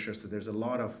high pressure, so there's a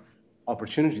lot of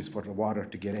opportunities for the water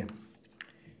to get in.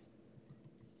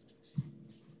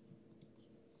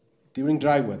 During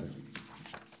dry weather,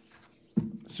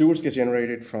 sewers get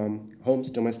generated from homes,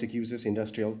 domestic uses,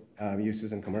 industrial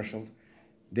uses, and commercial.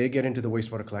 They get into the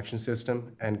wastewater collection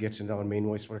system and gets into our main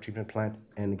wastewater treatment plant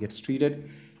and gets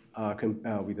treated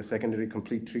with a secondary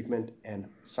complete treatment, and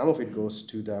some of it goes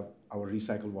to our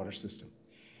recycled water system.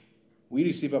 we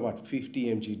receive about 50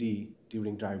 MGD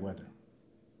during dry weather.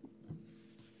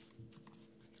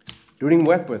 During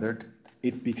wet weather,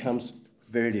 it becomes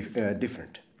very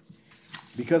different.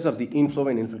 Because of the inflow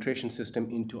and infiltration system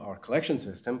into our collection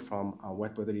system from our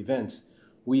wet weather events,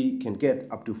 we can get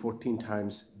up to 14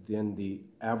 times than the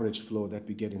average flow that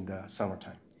we get in the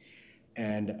summertime.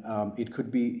 And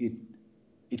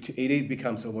it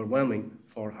becomes overwhelming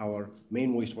for our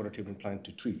main wastewater treatment plant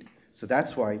to treat. So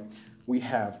that's why we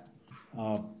have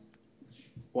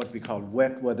what we call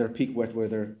peak wet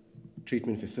weather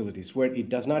treatment facilities, where it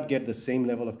does not get the same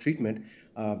level of treatment,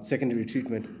 secondary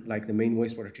treatment like the main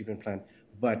wastewater treatment plant,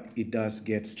 but it does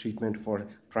get treatment for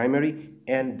primary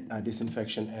and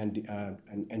disinfection and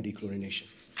dechlorination.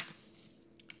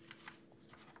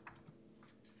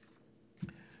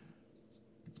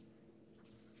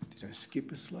 Did I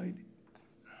skip a slide?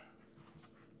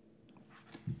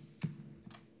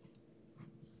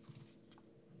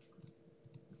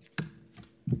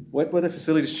 Wet weather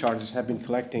facilities charges have been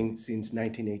collecting since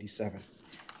 1987.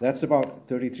 That's about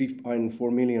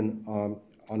 33.4 million on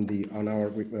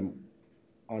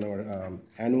our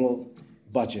annual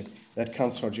budget that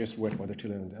comes from just wet weather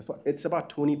treatment. It's about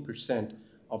 20%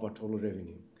 of our total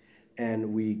revenue,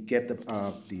 and we get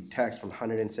the tax from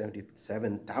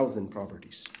 177,000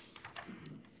 properties.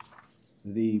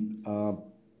 The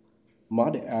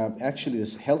MUD, actually,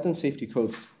 this health and safety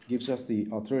codes gives us the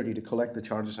authority to collect the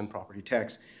charges and property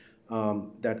tax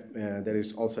that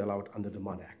is also allowed under the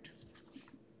MUD Act.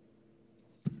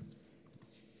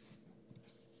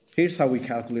 Here's how we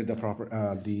calculate the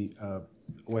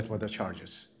wet weather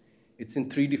charges. It's in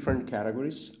 3 different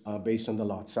categories based on the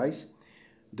lot size.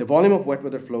 The volume of wet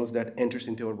weather flows that enters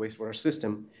into our wastewater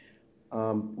system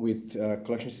with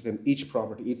collection system, each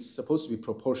property, it's supposed to be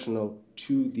proportional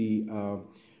to the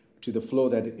flow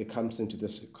that it comes into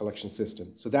this collection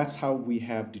system. So that's how we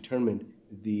have determined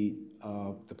the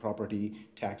property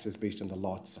taxes based on the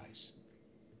lot size.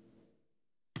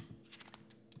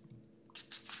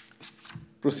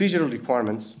 Procedural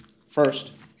requirements.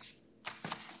 First,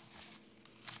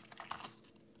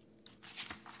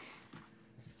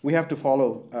 we have to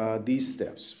follow these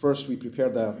steps. First, we prepare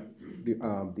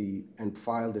and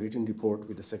file the written report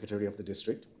with the Secretary of the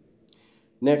District.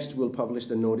 Next, we'll publish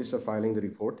the notice of filing the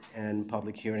report and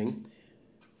public hearing.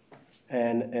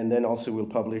 And then also we'll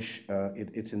publish,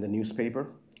 it's in the newspaper.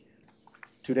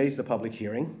 Today is the public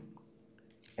hearing.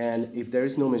 And if there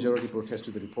is no majority protest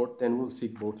to the report, then we'll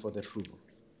seek vote for the approval.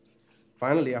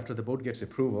 Finally, after the board gets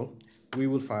approval, we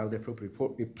will file the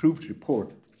approved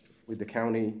report with the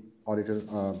county auditor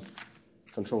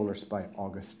controllers by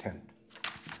August 10th.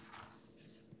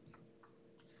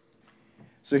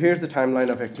 So here's the timeline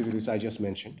of activities I just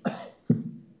mentioned.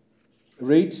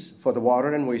 Rates for the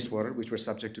water and wastewater, which were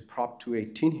subject to Prop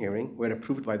 218 hearing, were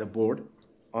approved by the board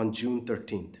on June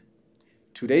 13th.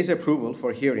 Today's approval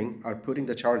for hearing are putting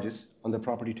the charges on the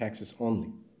property taxes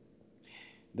only.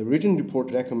 The written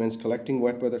report recommends collecting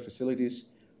wet weather facilities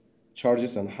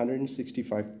charges on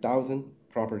 165,000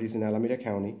 properties in Alameda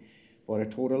County for a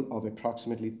total of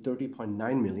approximately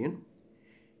 $30.9 million,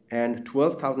 and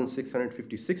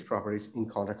 12,656 properties in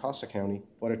Contra Costa County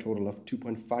for a total of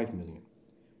 $2.5 million.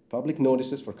 Public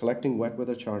notices for collecting wet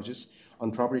weather charges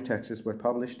on property taxes were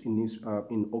published in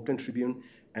Oakland Tribune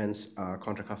and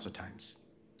Contra Costa Times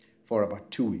for about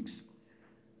 2 weeks.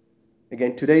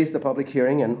 Again, today is the public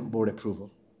hearing and board approval.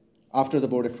 After the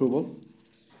board approval,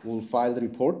 we'll file the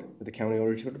report with the county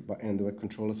auditor and the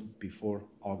controllers before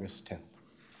August 10th.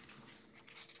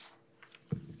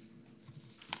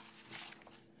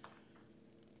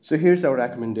 So here's our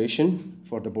recommendation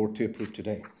for the board to approve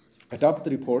today. Adopt the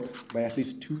report by at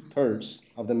least 2/3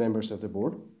 of the members of the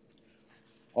board.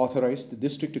 Authorize the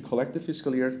district to collect the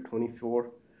fiscal year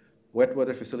 24 wet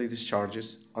weather facilities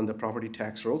charges on the property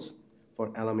tax rolls for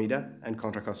Alameda and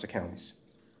Contra Costa counties.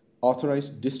 Authorize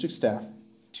district staff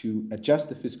to adjust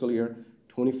the fiscal year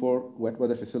 24 wet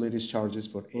weather facilities charges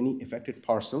for any affected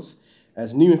parcels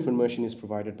as new information is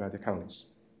provided by the counties.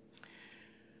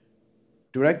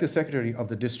 Direct the Secretary of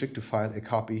the District to file a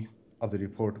copy of the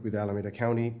report with Alameda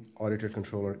County Auditor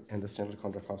Controller and the Central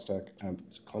Contra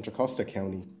Costa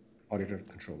County Auditor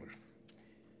Controller.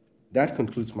 That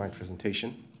concludes my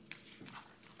presentation.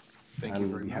 Thank you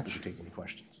very much. I'll be happy to take any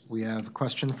questions. We have a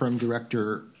question from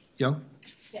Director Young.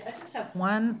 Yeah, I just have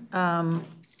one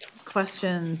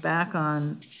question back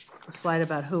on the slide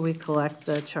about who we collect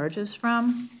the charges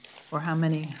from, or how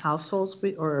many households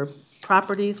or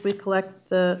properties we collect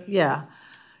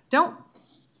Don't,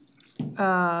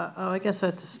 I guess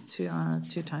that's 2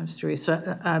 times 3. So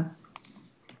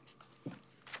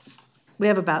we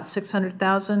have about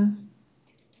 600,000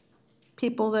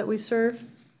 people that we serve?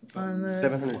 On the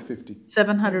 750.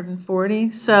 740.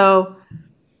 So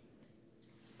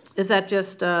is that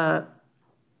just, I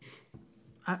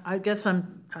guess I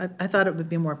thought it would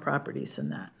be more properties than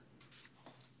that,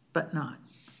 but not.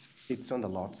 It's on the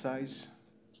lot size,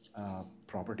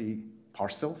 property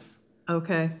parcels.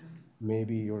 Okay.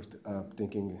 Maybe you're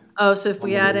thinking. Oh, so if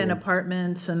we add in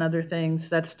apartments and other things,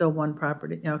 that's still one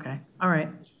property. Okay, all right.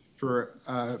 For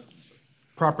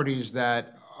properties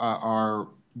that are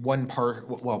one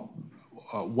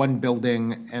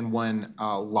building and one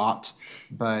lot,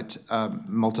 but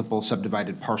multiple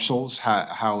subdivided parcels,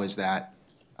 how is that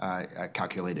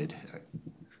calculated?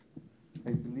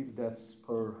 I believe that's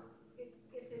per. If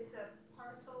it's a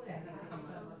parcel, it has a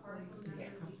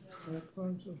parcel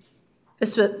number.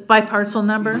 It's by parcel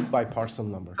number? By parcel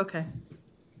number. Okay.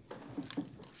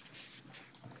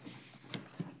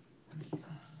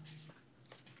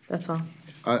 That's all.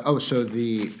 So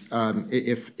the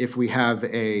if we have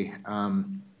a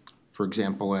for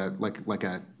example like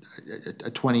a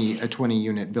 20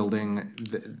 unit building,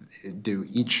 does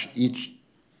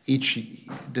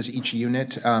each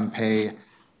unit pay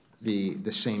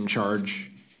the same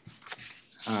charge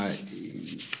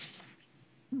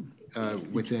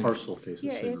within parcel pays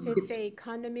the same amount. If it's a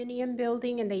condominium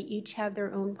building and they each have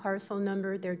their own parcel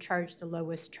number, they're charged the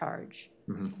lowest charge.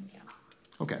 Mm-hmm. Yeah.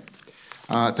 Okay.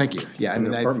 Thank you. Yeah,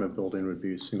 an apartment building would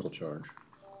be a single charge.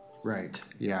 Right.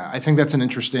 Yeah, I think that's an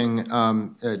interesting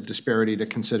disparity to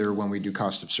consider when we do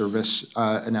cost of service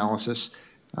analysis.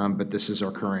 But this is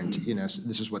our current,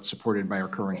 this is what's supported by our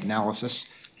current analysis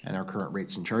and our current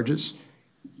rates and charges.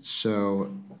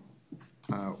 So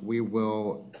we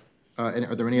will. And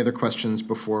are there any other questions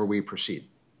before we proceed?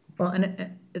 Well,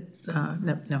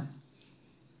 no.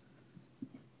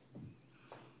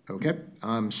 Okay.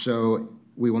 So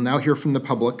we will now hear from the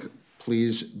public.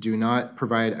 Please do not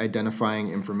provide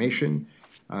identifying information,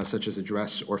 such as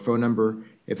address or phone number.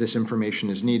 If this information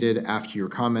is needed after your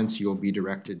comments, you will be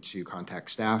directed to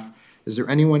contact staff. Is there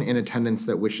anyone in attendance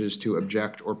that wishes to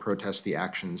object or protest the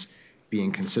actions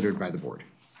being considered by the board?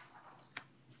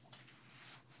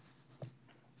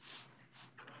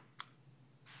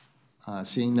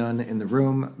 Seeing none in the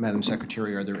room, Madam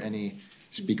Secretary, are there any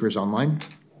speakers online?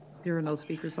 There are no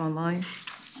speakers online.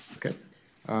 Okay.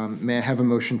 May I have a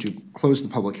motion to close the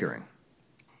public hearing?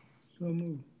 So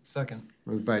moved. Second.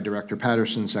 Moved by Director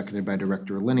Patterson, seconded by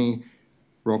Director Linney.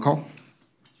 Roll call.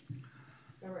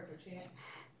 Director Chan.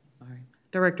 Sorry.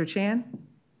 Director Chan?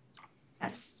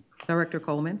 Yes. Director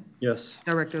Coleman? Yes.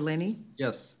 Director Linney?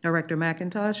 Yes. Director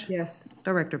McIntosh? Yes.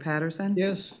 Director Patterson?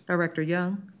 Yes. Director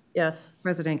Young? Yes.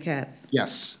 President Katz?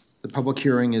 Yes. The public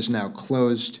hearing is now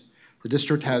closed. The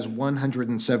district has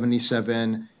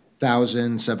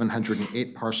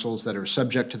 177,708 parcels that are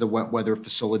subject to the wet weather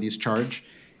facilities charge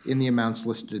in the amounts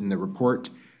listed in the report.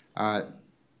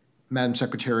 Madam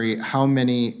Secretary, how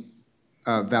many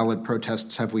valid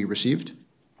protests have we received?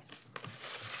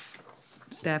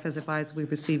 Staff has advised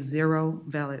we've received 0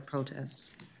 valid protests.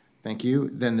 Thank you.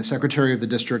 Then the Secretary of the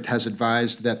District has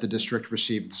advised that the district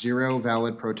received 0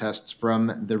 valid protests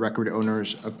from the record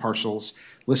owners of parcels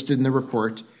listed in the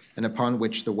report and upon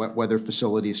which the wet weather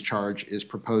facilities charge is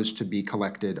proposed to be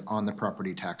collected on the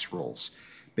property tax rolls.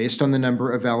 Based on the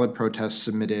number of valid protests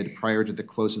submitted prior to the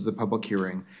close of the public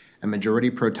hearing, a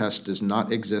majority protest does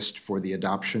not exist for the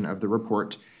adoption of the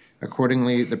report.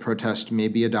 Accordingly, the protest may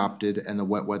be adopted and the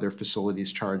wet weather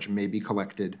facilities charge may be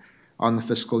collected on the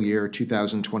fiscal year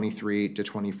 2023 to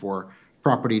 24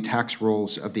 property tax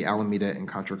rolls of the Alameda and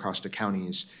Contra Costa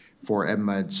counties for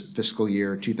EBMUD's fiscal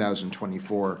year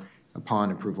 2024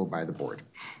 upon approval by the board.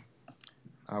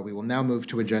 We will now move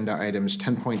to agenda items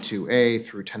 10.2A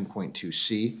through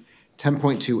 10.2C.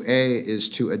 10.2A is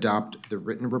to adopt the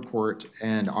written report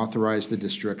and authorize the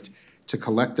district to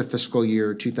collect the fiscal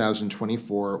year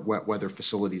 2024 wet weather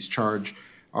facilities charge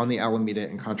on the Alameda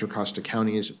and Contra Costa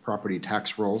counties property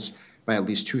tax rolls by at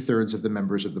least 2/3 of the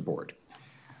members of the board.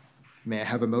 May I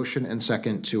have a motion and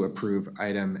second to approve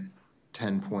item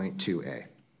 10.2A?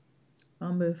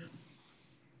 I'll move.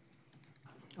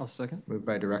 I'll second. Moved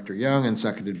by Director Young and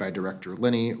seconded by Director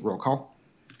Linney. Roll call.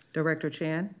 Director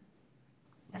Chan?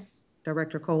 Yes.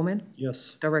 Director Coleman?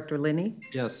 Yes. Director Linney?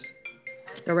 Yes.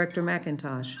 Director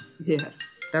McIntosh? Yes.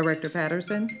 Director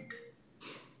Patterson?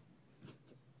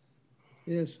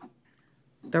 Yes.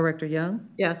 Director Young?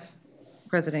 Yes.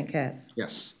 President Katz?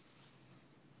 Yes.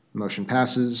 Motion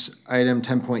passes. Item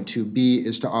 10.2B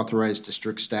is to authorize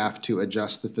district staff to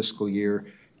adjust the fiscal year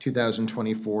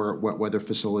 2024 wet weather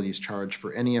facilities charge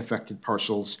for any affected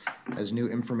parcels as new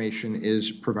information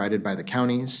is provided by the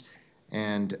counties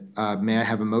And may I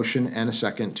have a motion and a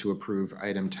second to approve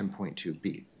item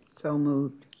 10.2B? So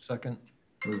moved. Second.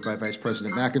 Moved by Vice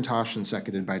President McIntosh and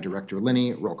seconded by Director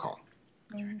Linney. Roll call.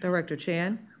 Director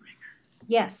Chan?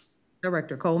 Yes.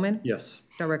 Director Coleman? Yes.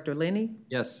 Director Linney?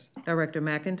 Yes. Director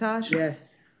McIntosh?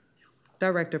 Yes.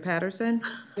 Director Patterson?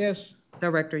 Yes.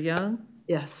 Director Young?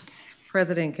 Yes.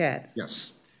 President Katz?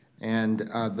 Yes. And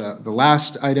the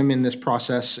last item in this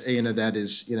process, that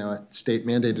is, a state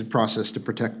mandated process to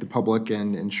protect the public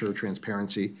and ensure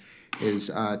transparency, is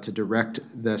to direct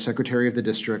the Secretary of the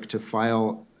District to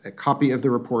file a copy of the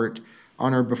report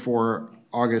on or before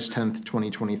August 10th,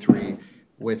 2023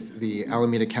 with the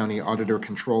Alameda County Auditor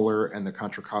Controller and the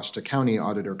Contra Costa County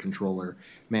Auditor Controller.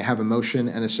 May I have a motion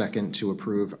and a second to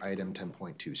approve item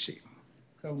 10.2C?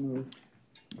 So moved.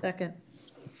 Second.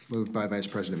 Moved by Vice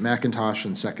President McIntosh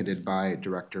and seconded by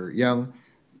Director Young.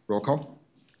 Roll call.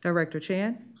 Director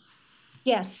Chan?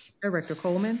 Yes. Director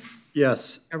Coleman?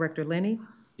 Yes. Director Linney?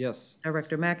 Yes.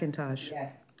 Director McIntosh?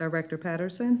 Yes. Director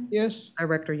Patterson? Yes.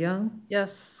 Director Young?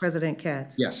 Yes. President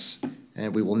Katz? Yes.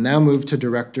 And we will now move to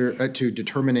to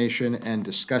determination and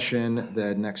discussion.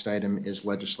 The next item is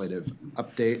legislative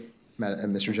update.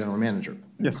 Mr. General Manager.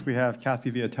 Yes, we have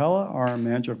Kathy Viatella, our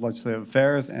Manager of Legislative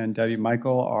Affairs, and Debbie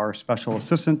Michael, our Special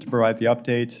Assistant, to provide the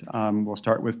update. We'll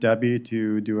start with Debbie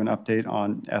to do an update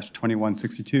on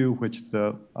S2162, which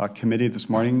the committee this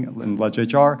morning in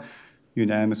LegHR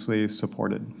unanimously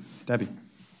supported. Debbie.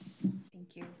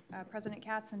 Thank you. President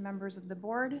Katz and members of the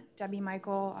board, Debbie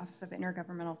Michael, Office of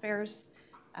Intergovernmental Affairs.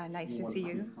 Nice to see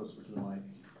you.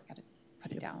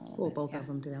 Put it down a little Pull bit. both of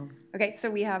them down. Okay, so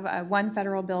we have one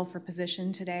federal bill for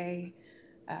position today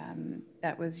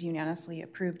that was unanimously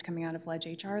approved coming out of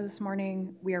LegHR this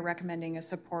morning. We are recommending a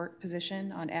support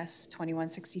position on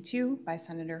S2162 by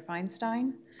Senator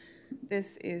Feinstein.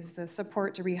 This is the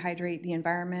Support to Rehydrate the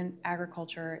Environment,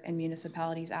 Agriculture, and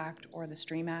Municipalities Act, or the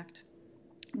STREAM Act.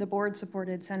 The board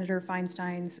supported Senator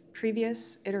Feinstein's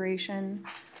previous iteration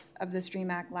of the STREAM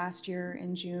Act last year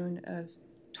in June of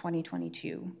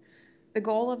 2022. The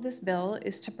goal of this bill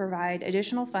is to provide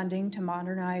additional funding to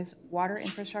modernize water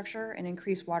infrastructure and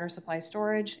increase water supply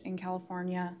storage in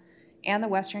California and the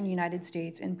Western United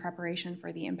States in preparation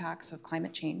for the impacts of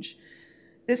climate change.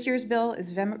 This year's bill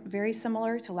is very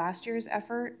similar to last year's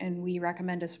effort, and we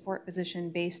recommend a support position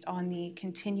based on the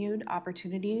continued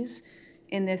opportunities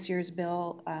in this year's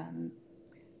bill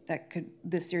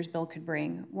this year's bill could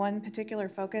bring. One particular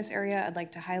focus area I'd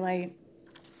like to highlight.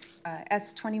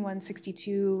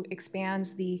 S2162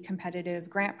 expands the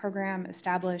competitive grant program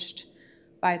established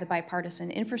by the bipartisan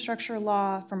infrastructure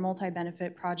law for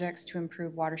multi-benefit projects to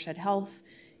improve watershed health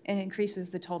and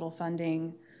increases the total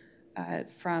funding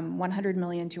from $100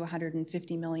 million to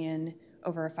 $150 million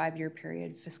over a 5-year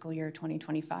period, fiscal year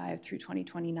 2025 through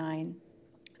 2029.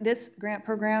 This grant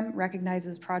program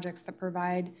recognizes projects that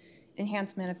provide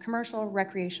enhancement of commercial,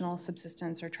 recreational,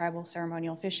 subsistence, or tribal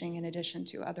ceremonial fishing in addition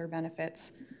to other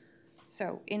benefits.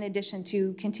 So in addition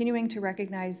to continuing to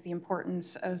recognize the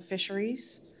importance of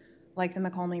fisheries, like the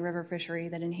Mokelumne River fishery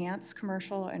that enhance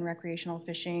commercial and recreational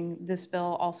fishing, this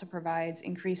bill also provides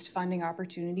increased funding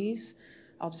opportunities.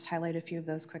 I'll just highlight a few of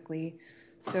those quickly.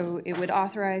 So it would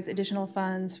authorize additional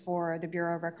funds for the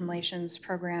Bureau of Reclamation's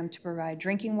program to provide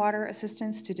drinking water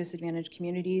assistance to disadvantaged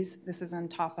communities. This is on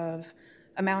top of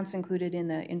amounts included in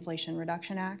the Inflation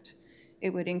Reduction Act.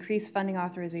 It would increase funding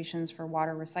authorizations for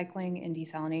water recycling and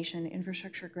desalination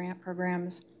infrastructure grant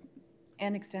programs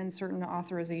and extend certain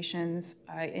authorizations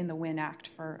in the WIN Act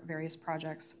for various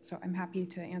projects. So I'm happy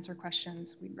to answer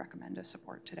questions. We'd recommend a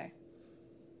support today.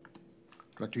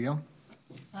 Dr. Young?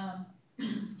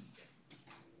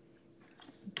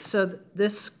 So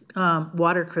this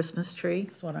water Christmas tree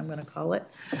is what I'm going to call it.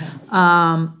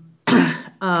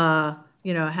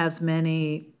 Has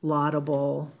many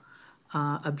laudable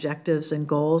objectives and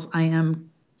goals. I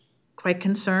am quite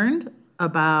concerned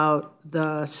about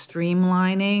the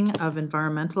streamlining of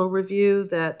environmental review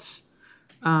that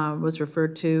was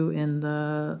referred to in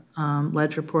the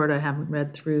ledge report. I haven't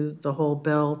read through the whole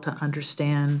bill to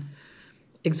understand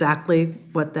exactly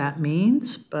what that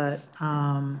means, but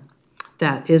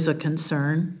that is a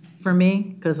concern for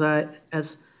me because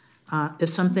if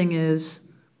something is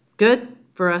good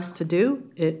for us to do,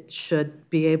 it should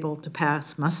be able to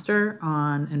pass muster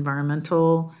on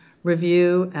environmental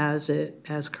review as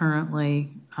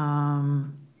currently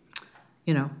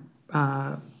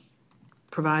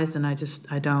provides, and I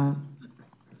don't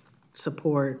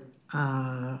support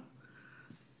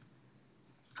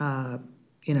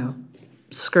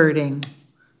skirting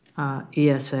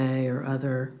ESA or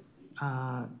other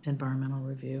environmental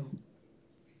review.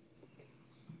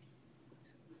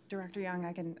 Director Young,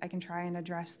 I can try and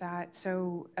address that.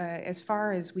 So as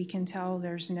far as we can tell,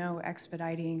 there's no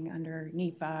expediting under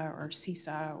NEPA or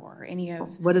CISA or any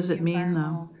of. What does it mean,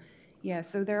 though? Yeah,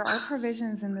 so there are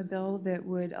provisions in the bill that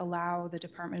would allow the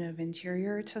Department of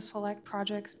Interior to select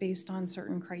projects based on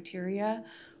certain criteria,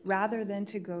 rather than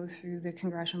to go through the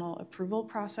congressional approval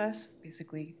process,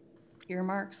 basically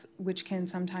earmarks, which can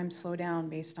sometimes slow down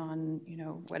based on, you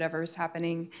know, whatever is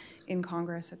happening in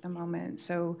Congress at the moment.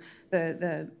 So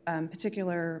the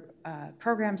particular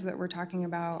programs that we're talking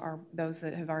about are those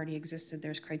that have already existed.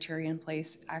 There's criteria in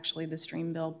place. Actually, the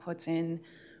stream bill puts in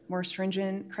more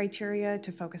stringent criteria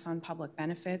to focus on public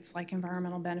benefits like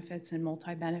environmental benefits and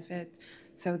multi-benefit,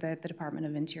 so that the Department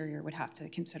of Interior would have to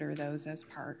consider those as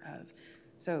part of.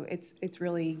 So it's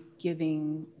really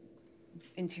giving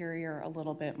Interior a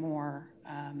little bit more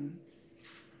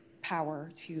power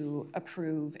to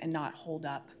approve and not hold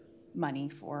up money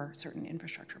for certain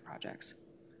infrastructure projects,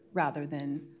 rather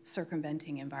than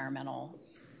circumventing environmental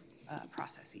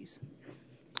processes.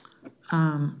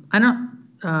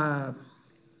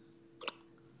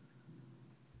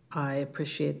 I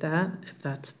appreciate that, if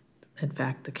that's in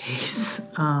fact the case.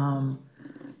 But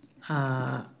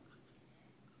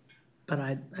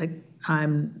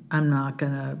I'm not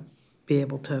gonna be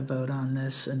able to vote on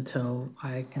this until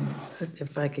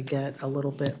if I could get a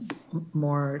little bit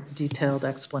more detailed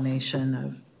explanation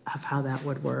of how that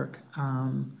would work.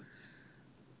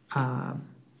 I'd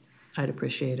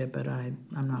appreciate it, but I'm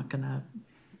not gonna.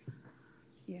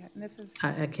 Yeah, and this is.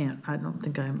 I can't. I don't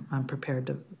think I'm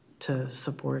prepared to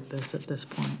support this at this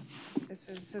point.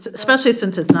 Especially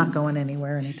since it's not going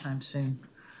anywhere anytime soon.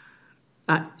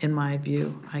 In my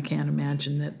view, I can't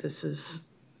imagine that this is,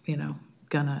 you know,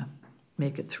 gonna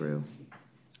make it through.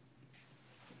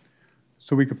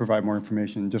 So we could provide more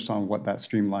information just on what that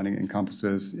streamlining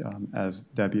encompasses, as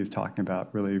Debbie is talking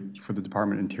about, really for the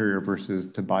Department of Interior versus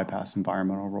to bypass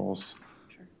environmental roles.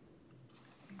 Sure.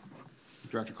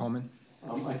 Director Coleman?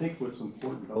 I think what's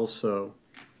important also,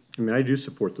 I mean, I do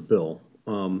support the bill,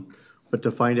 but to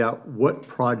find out what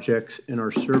projects in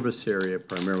our service area,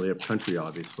 primarily upcountry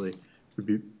obviously,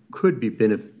 could be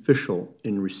beneficial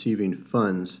in receiving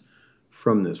funds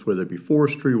from this, whether it be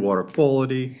forestry, water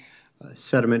quality,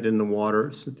 sediment in the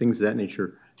water, things of that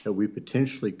nature that we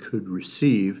potentially could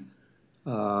receive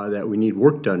that we need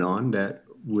work done on that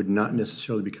would not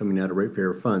necessarily be coming out of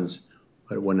ratepayer funds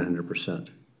at 100%.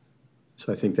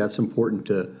 So I think that's important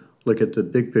to look at the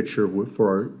big picture for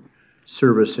our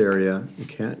service area,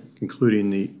 including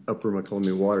the upper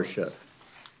Mokelumne watershed.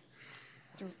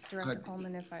 Director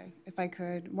Coleman, if I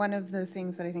could, one of the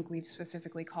things that I think we've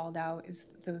specifically called out is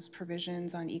those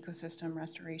provisions on ecosystem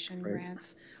restoration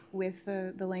grants with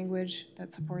the language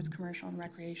that supports commercial and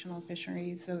recreational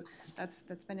fisheries. So that's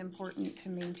been important to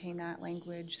maintain that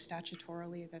language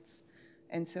statutorily.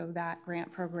 And so that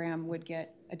grant program would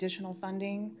get additional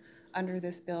funding under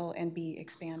this bill and be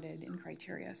expanded in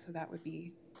criteria. So that would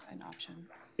be an option.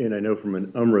 And I know from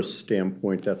an UMRIS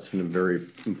standpoint, that's in a very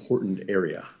important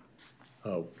area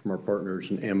from our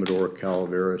partners in Amador,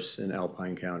 Calaveras, and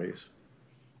Alpine counties.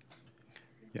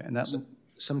 Yeah, and that's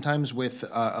sometimes with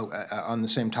on the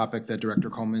same topic that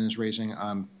Director Coleman is raising,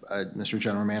 Mr.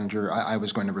 General Manager, I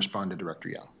was going to respond to Director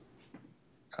Young.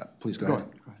 Please go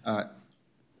ahead.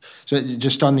 So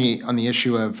just on the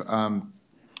issue of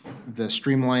the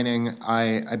streamlining,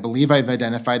 I believe I've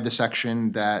identified the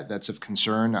section that's of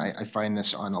concern. I find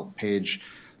this on page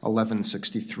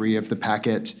 1163 of the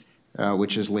packet,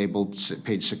 which is labeled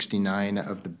page 69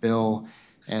 of the bill,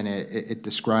 and it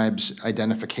describes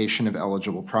identification of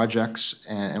eligible projects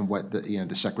and what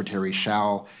the Secretary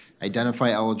shall identify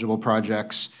eligible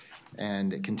projects,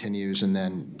 and it continues, and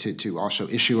then to also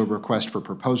issue a request for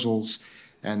proposals,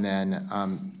 and then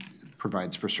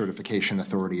provides for certification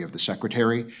authority of the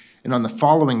Secretary. And on the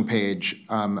following page,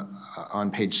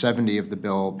 on page 70 of the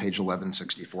bill, page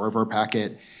 1164 of our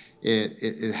packet,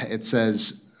 it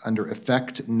says, under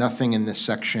effect, nothing in this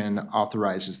section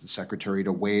authorizes the Secretary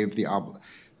to waive the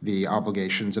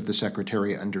obligations of the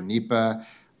Secretary under NEPA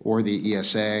or the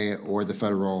ESA or the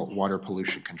Federal Water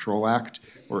Pollution Control Act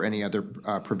or any other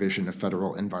provision of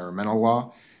federal environmental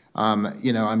law.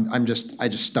 You know, I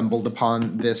just stumbled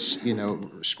upon this, you know,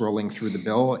 scrolling through the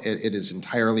bill. It is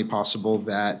entirely possible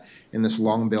that in this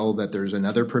long bill that there's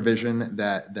another provision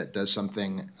that does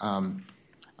something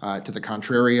to the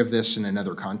contrary of this in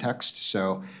another context.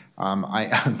 So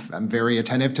I'm very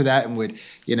attentive to that and would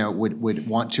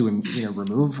want to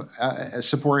remove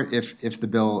support if the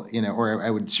bill, or I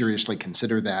would seriously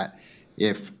consider that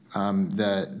if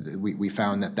we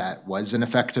found that was an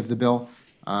effect of the bill.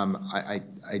 I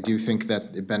do think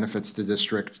that it benefits the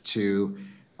district to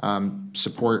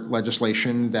support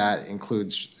legislation that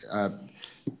includes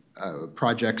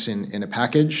projects in a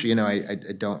package. You know, I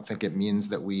don't think it means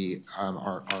that we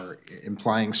are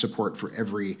implying support for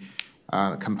every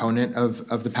component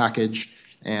of the package.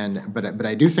 But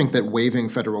I do think that waiving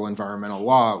federal environmental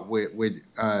law would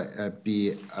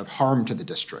be of harm to the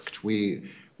district.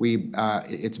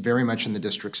 It's very much in the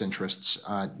district's interests,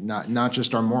 not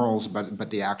just our morals, but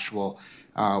the actual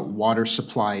water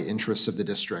supply interests of the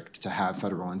district to have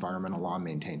federal environmental law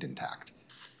maintained intact.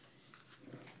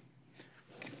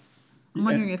 I'm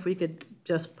wondering if we could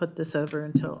just put this over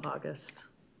until August,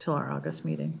 till our August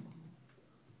meeting.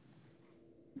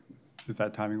 Does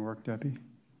that timing work, Debbie?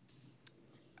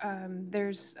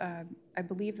 I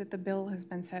believe that the bill has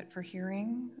been set for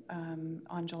hearing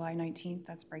on July 19th.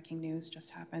 That's breaking news,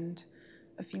 just happened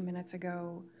a few minutes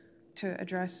ago. To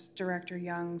address Director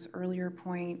Young's earlier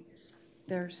point,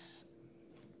 there's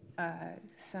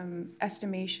some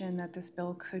estimation that this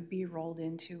bill could be rolled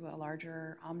into a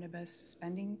larger omnibus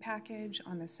spending package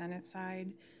on the Senate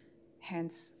side,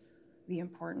 hence the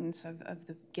importance of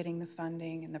getting the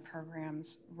funding and the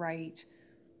programs right.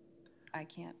 I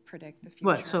can't predict the future.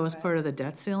 What, so as part of the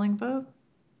debt ceiling vote?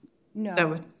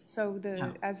 No,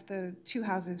 as the two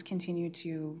houses continue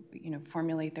to,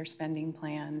 formulate their spending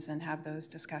plans and have those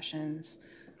discussions,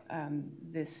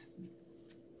 this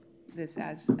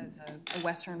as a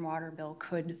Western water bill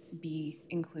could be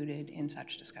included in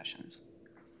such discussions.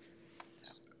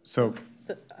 So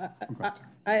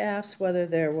I asked whether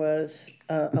there was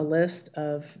a list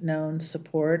of known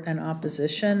support and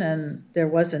opposition, and there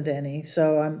wasn't any.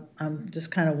 So I'm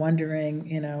just kind of wondering,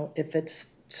 if it's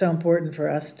so important for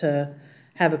us to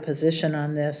have a position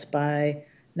on this by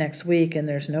next week, and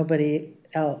there's nobody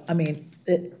else. I mean,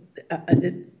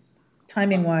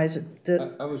 timing-wise,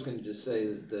 I was going to just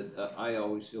say that I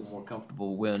always feel more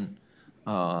comfortable when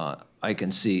I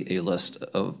can see a list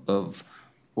of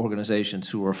organizations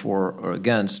who are for or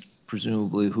against,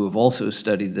 presumably who have also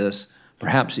studied this,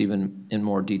 perhaps even in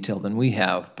more detail than we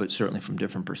have, but certainly from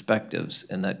different perspectives,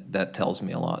 and that tells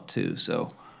me a lot too.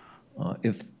 So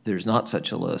if there's not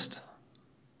such a list,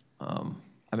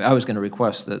 I was going to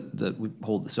request that we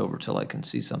hold this over till I can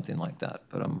see something like that,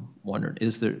 but I'm wondering,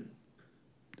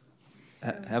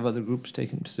 have other groups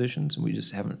taken positions and we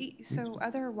just haven't? So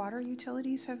other water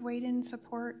utilities have weighed in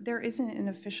support. There isn't an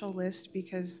official list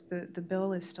because the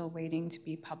bill is still waiting to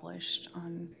be published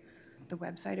on the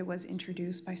website. It was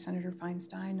introduced by Senator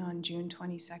Feinstein on June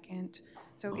 22nd.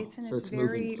 So it's in its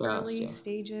very early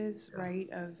stages, right,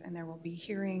 and there will be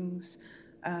hearings.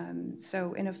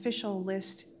 So an official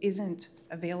list isn't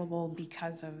available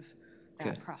because of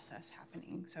that process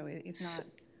happening. So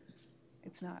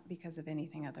it's not because of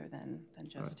anything other than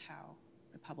just how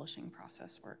the publishing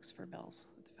process works for bills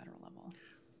at the federal level.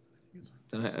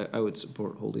 Then I would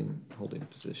support holding a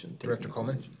position. Director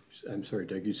Coleman? I'm sorry,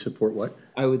 Doug, you support what?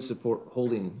 I would support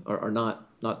holding or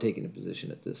not taking a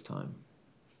position at this time.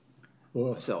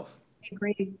 Well, myself. I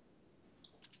agree.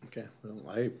 Okay, well,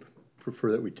 I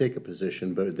prefer that we take a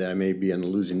position, but that I may be on the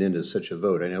losing end of such a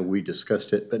vote. I know we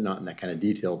discussed it, but not in that kind of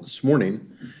detail this morning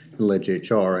in Ledge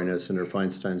HR. I know Senator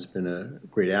Feinstein's been a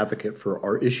great advocate for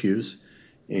our issues,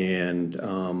 and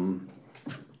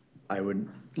I would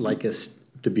like us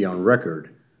to be on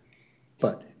record.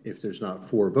 But if there's not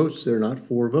 4 votes, there are not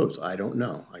 4 votes. I don't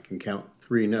know. I can count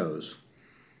 3 no's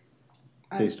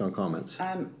based on comments.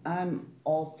 I'm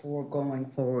all for going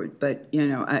forward, but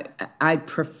I'd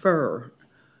prefer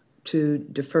to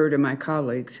defer to my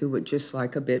colleagues who would just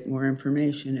like a bit more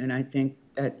information, and I think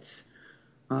that's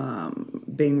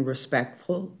being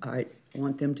respectful. I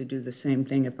want them to do the same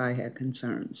thing if I had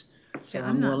concerns. So yeah,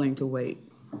 I'm willing to wait.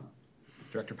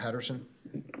 Director Patterson?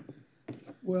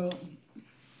 Well,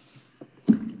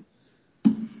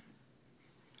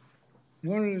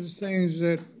 one of the things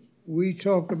that we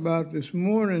talked about this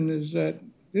morning is that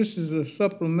this is a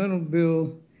supplemental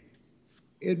bill.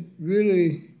 It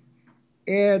really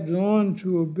adds on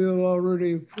to a bill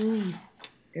already approved,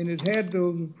 and it had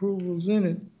those approvals in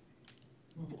it.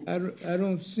 I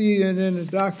don't see it in the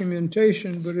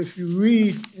documentation, but if you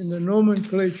read in the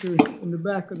nomenclature in the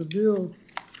back of the bill,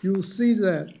 you'll see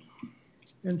that.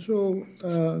 And so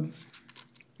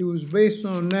it was based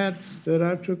on that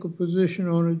I took a position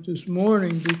on it this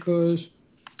morning, because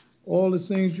all the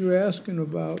things you're asking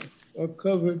about are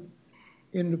covered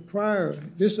in the prior.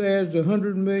 This adds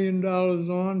 $100 million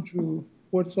on to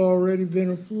what's already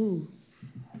been approved.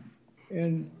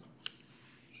 And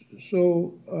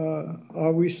so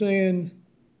are we saying,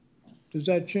 does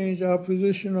that change our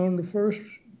position on the first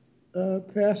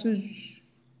passage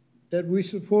that we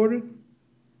supported?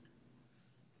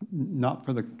 Not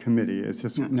for the committee. It's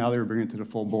just now they were bringing it to the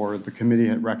full board. The committee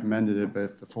had recommended it, but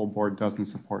if the full board doesn't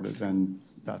support it, then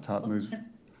that's how it moves.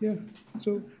 Yeah,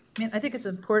 so. I mean, I think it's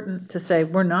important to say,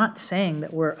 we're not saying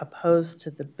that we're opposed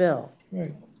to the bill.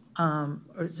 Right. Or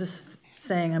just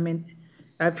saying, I mean,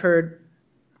 I've heard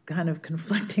kind of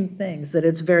conflicting things, that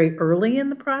it's very early in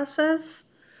the process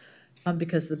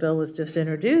because the bill was just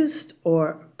introduced,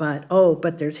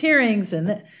 but there's hearings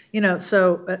and,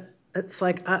 so it's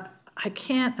like, I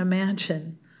can't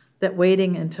imagine that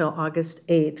waiting until August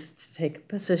 8th to take a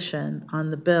position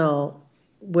on the bill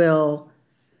will,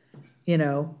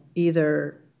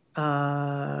 either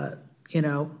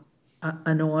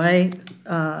annoy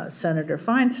Senator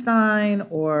Feinstein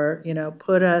or,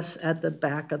 put us at the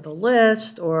back of the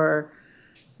list or,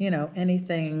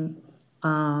 anything,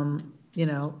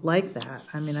 like that.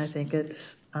 I mean, I think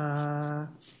it's, I'm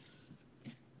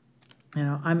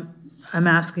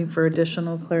asking for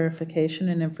additional clarification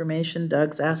and information.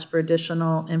 Doug's asked for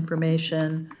additional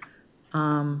information.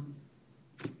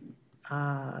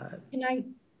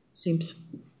 Seems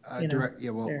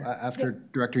after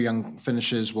Director Young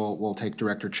finishes, we'll take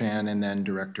Director Chan and then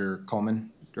Director Coleman.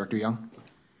 Director Young?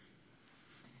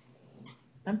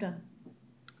 I'm done.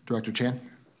 Director Chan?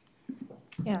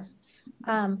 Yes.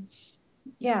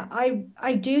 Yeah,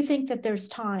 I do think that there's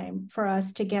time for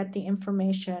us to get the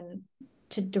information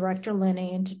to Director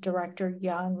Linney and to Director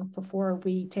Young before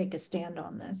we take a stand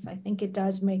on this. I think it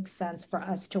does make sense for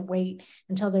us to wait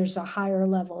until there's a higher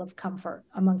level of comfort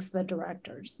amongst the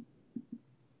directors.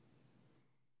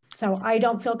 So I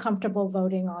don't feel comfortable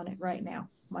voting on it right now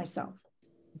myself.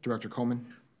 Director Coleman?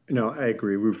 No, I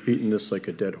agree. We're beating this like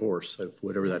a dead horse,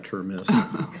 whatever that term is.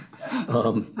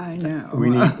 I know.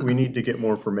 We need to get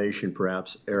more information.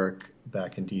 Perhaps Eric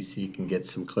back in DC can get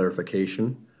some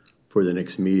clarification for the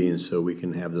next meeting so we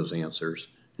can have those answers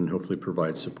and hopefully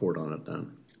provide support on it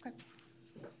then.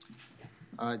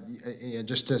 Yeah,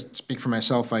 just to speak for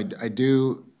myself, I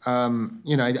do, I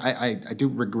do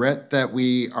regret that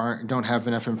we don't have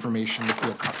enough information to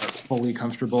feel fully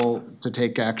comfortable to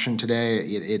take action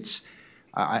today.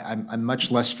 I'm much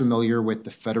less familiar with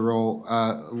the federal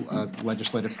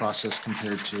legislative process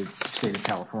compared to the state of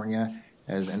California,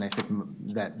 and I think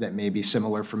that may be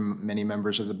similar from many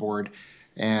members of the board.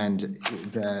 And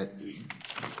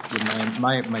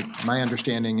my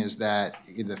understanding is that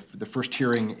the first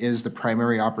hearing is the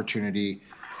primary opportunity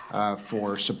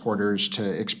for supporters to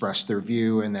express their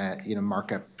view, and that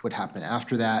markup would happen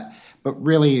after that. But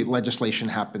really, legislation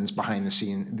happens behind the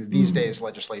scenes. These days,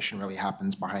 legislation really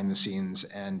happens behind the scenes,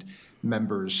 and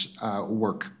members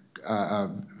work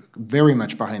very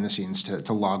much behind the scenes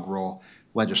to log roll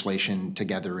legislation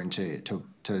together into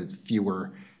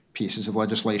fewer pieces of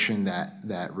legislation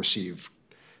that receive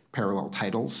parallel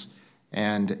titles,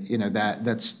 and that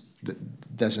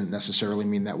doesn't necessarily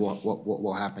mean that what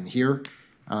will happen here.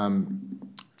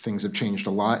 Things have changed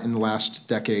a lot in the last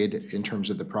decade in terms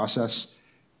of the process,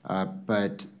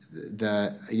 but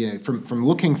from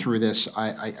looking through this,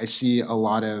 I see a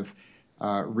lot of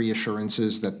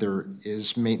reassurances that there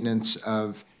is maintenance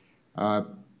of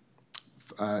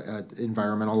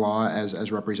environmental law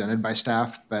as represented by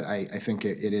staff, but I think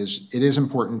it is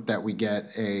important that we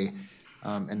get an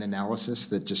analysis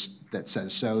that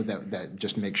says so, that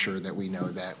just makes sure that we know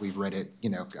that we've read it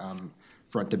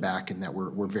front to back and that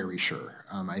we're very sure.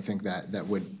 I think that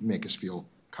would make us feel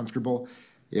comfortable.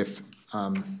 If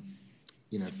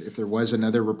if there was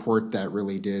another report that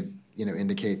really did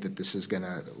indicate that this is going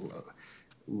to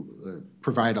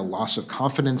provide a loss of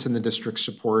confidence in the district's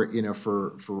support,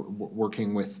 for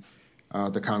working with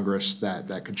the Congress,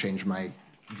 that could change my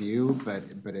view. But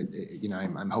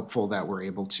I'm hopeful that we're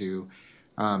able to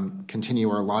continue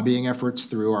our lobbying efforts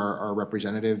through our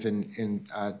representative in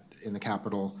the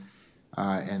Capitol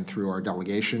and through our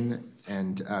delegation,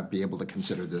 and be able to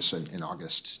consider this in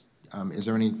August. Is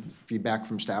there any feedback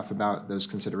from staff about those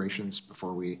considerations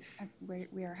before we?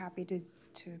 We are happy to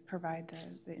provide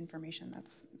the information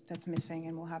that's missing,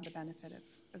 and we'll have the benefit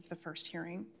of the first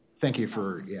hearing. Thank you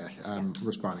for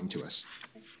responding to us.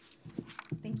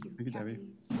 Thank you. Thank you, Debbie.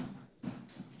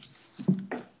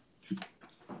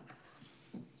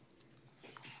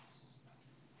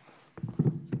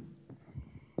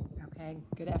 Okay,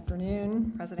 good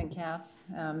afternoon, President Katz,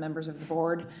 members of the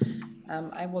board.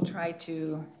 I will try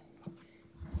to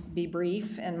be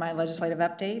brief in my legislative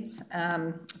updates.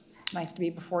 It's nice to be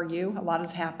before you. A lot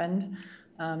has happened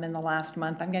in the last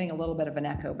month. I'm getting a little bit of an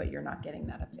echo, but you're not getting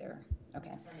that up there.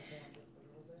 Okay.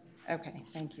 Okay,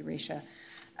 thank you, Risha.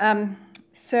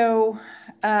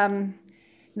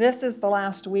 This is the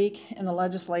last week in the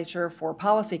legislature for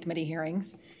policy committee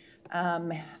hearings.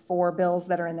 for bills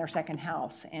that are in their second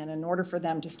house. And in order for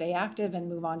them to stay active and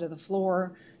move on to the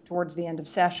floor towards the end of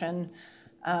session,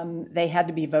 they had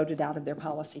to be voted out of their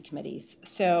policy committees.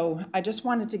 So I just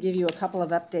wanted to give you a couple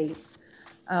of updates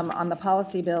on the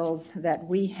policy bills that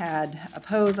we had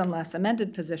opposed unless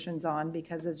amended positions on,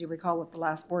 because as you recall at the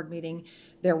last board meeting,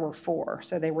 there were 4.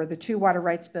 So they were the 2 water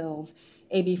rights bills,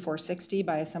 AB 460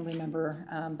 by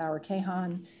Assemblymember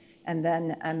Bauer-Cahan, and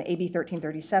then AB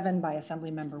 1337 by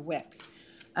Assemblymember Wicks.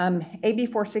 AB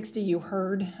 460 you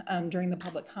heard during the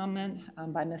public comment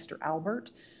by Mr. Albert.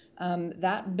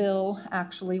 That bill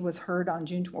actually was heard on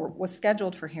was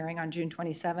scheduled for hearing on June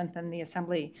 27th in the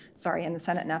in the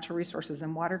Senate Natural Resources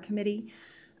and Water Committee.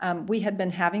 We had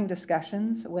been having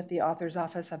discussions with the author's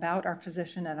office about our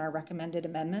position and our recommended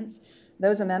amendments.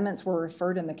 Those amendments were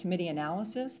referred in the committee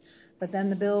analysis, but then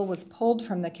the bill was pulled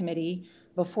from the committee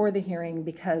before the hearing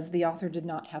because the author did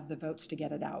not have the votes to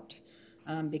get it out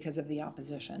because of the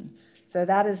opposition. So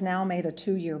that is now made a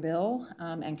 2-year bill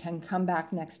and can come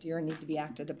back next year and need to be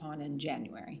acted upon in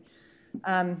January.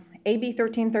 AB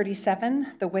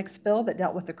 1337, the Wicks bill that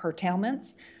dealt with the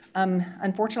curtailments,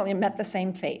 unfortunately it met the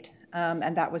same fate,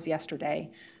 and that was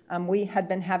yesterday. We had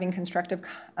been having constructive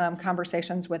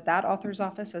conversations with that author's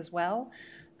office as well.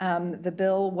 The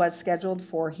bill was scheduled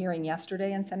for hearing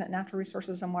yesterday in Senate Natural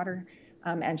Resources and Water,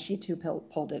 and she too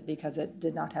pulled it because it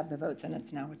did not have the votes, and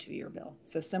it's now a 2-year bill.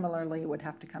 So similarly, it would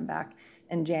have to come back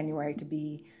in January to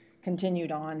be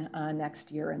continued on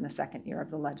next year in the second year of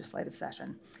the legislative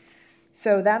session.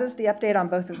 So that is the update on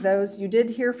both of those. You did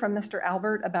hear from Mr.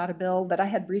 Albert about a bill that I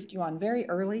had briefed you on very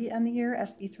early in the year,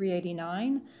 SB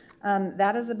 389.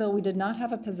 That is a bill we did not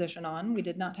have a position on. We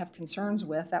did not have concerns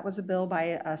with. That was a bill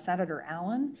by Senator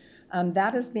Allen.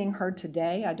 That is being heard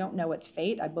today. I don't know its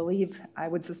fate. I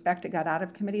would suspect it got out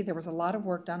of committee. There was a lot of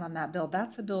work done on that bill.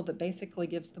 That's a bill that basically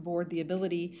gives the board the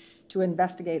ability to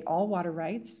investigate all water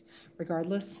rights,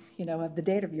 regardless, of the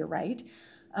date of your right.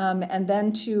 And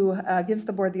then gives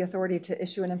the board the authority to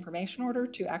issue an information order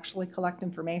to actually collect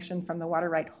information from the water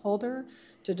right holder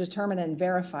to determine and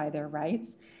verify their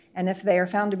rights. And if they are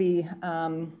found to be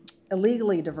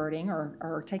illegally diverting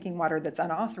or taking water that's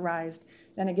unauthorized,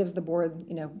 then it gives the board,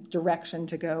 direction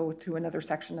to go through another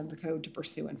section of the code to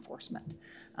pursue enforcement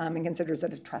and considers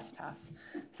it a trespass.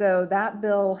 So that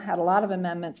bill had a lot of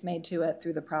amendments made to it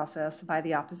through the process by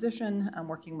the opposition,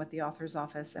 working with the author's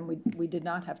office, and we did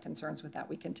not have concerns with that.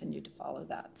 We continued to follow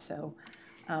that. So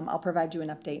I'll provide you an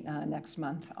update next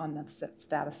month on the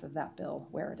status of that bill,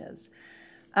 where it is.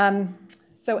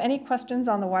 So any questions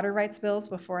on the water rights bills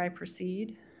before I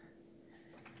proceed?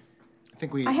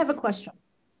 I have a question.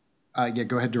 Yeah,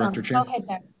 go ahead, Director Chan. Go ahead,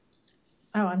 Doug.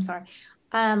 Oh, I'm sorry.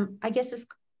 I guess this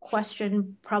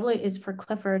question probably is for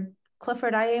Clifford.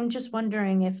 Clifford, I am just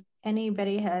wondering if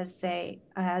anybody has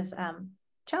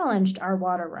challenged our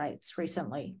water rights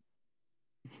recently.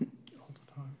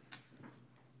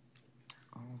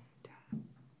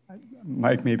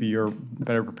 Mike, maybe you're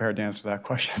better prepared to answer that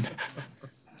question.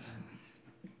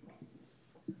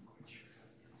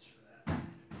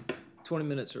 20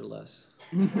 minutes or less.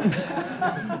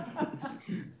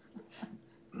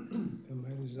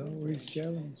 Somebody's always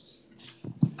challenged.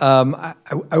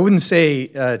 I wouldn't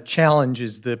say challenge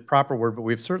is the proper word, but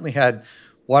we've certainly had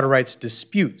water rights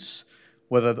disputes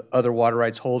with other water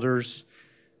rights holders,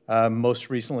 most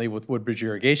recently with Woodbridge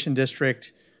Irrigation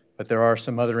District, but there are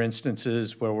some other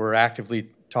instances where we're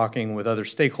actively talking with other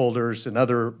stakeholders and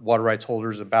other water rights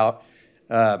holders about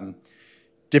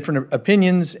different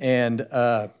opinions and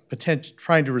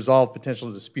trying to resolve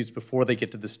potential disputes before they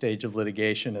get to the stage of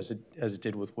litigation as it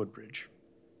did with Woodbridge.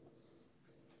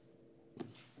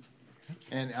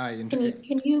 And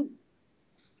can you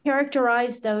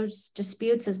characterize those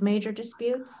disputes as major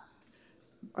disputes?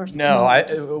 Or no,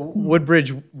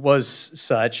 Woodbridge was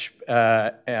such,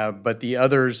 but the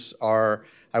others are,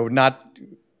 I would not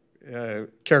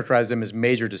characterize them as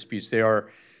major disputes. They are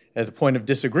at the point of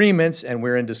disagreements, and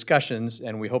we're in discussions,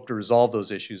 and we hope to resolve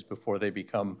those issues before they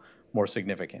become more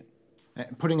significant.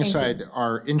 Putting aside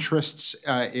our interests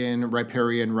in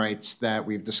riparian rights that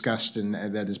we've discussed and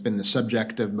that has been the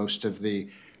subject of most of the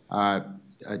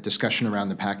discussion around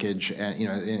the package, and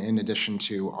in addition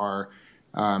to our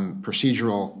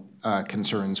procedural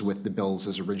concerns with the bills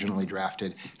as originally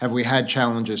drafted, have we had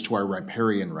challenges to our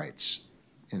riparian rights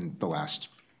in the last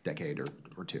decade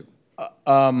or two?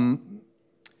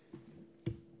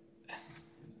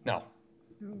 No,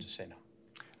 I'll just say no.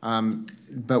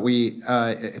 But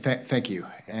thank you.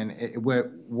 And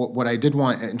what I did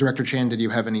want, Director Chan, did you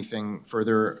have anything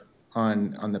further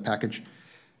on the package?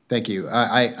 Thank you.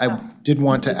 I did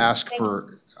want to ask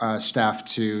for staff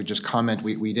to just comment.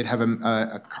 We did have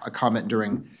a comment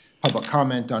during public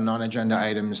comment on non-agenda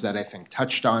items that I think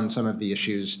touched on some of the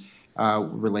issues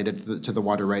related to the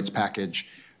water rights package.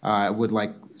 I would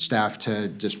like staff to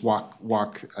just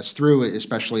walk us through it,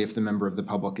 especially if the member of the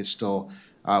public is still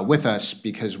with us,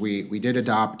 because we did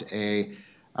adopt a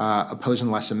oppose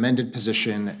unless amended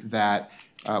position that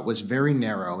was very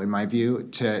narrow, in my view,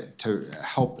 to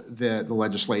help the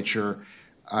legislature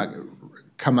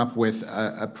come up with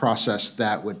a process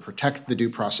that would protect the due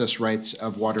process rights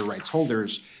of water rights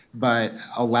holders, but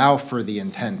allow for the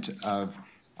intent of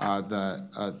the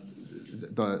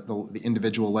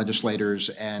individual legislators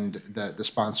and the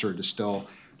sponsor to still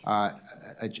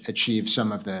achieve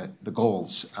some of the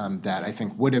goals that I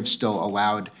think would have still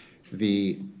allowed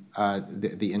the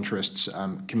interests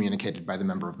communicated by the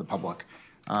member of the public.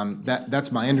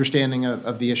 That's my understanding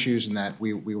of the issues, and that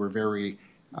we were very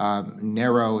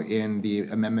narrow in the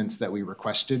amendments that we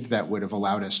requested that would have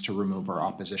allowed us to remove our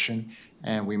opposition,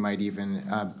 and we might even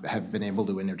have been able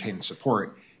to entertain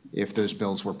support if those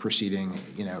bills were proceeding.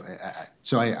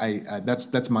 So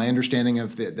that's my understanding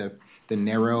of the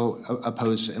narrow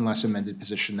oppose unless amended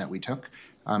position that we took.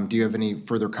 Do you have any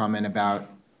further comment about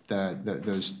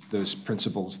those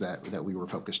principles that we were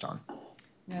focused on?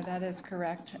 No, that is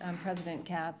correct, President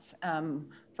Katz.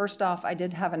 First off, I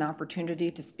did have an opportunity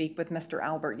to speak with Mr.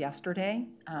 Albert yesterday.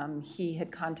 He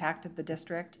had contacted the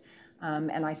district,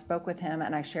 and I spoke with him,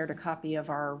 and I shared a copy of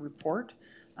our report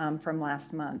from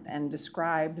last month and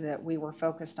described that we were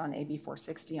focused on AB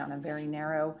 460 on a very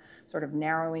narrow, sort of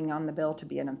narrowing on the bill to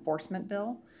be an enforcement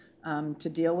bill, to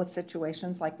deal with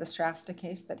situations like the Shasta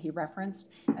case that he referenced,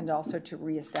 and also to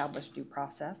reestablish due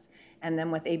process. And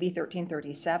then with AB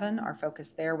 1337, our focus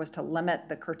there was to limit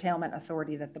the curtailment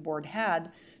authority that the board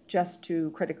had just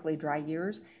to critically dry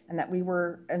years, and that we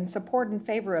were in support and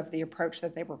favor of the approach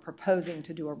that they were proposing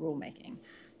to do a rulemaking.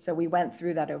 So we went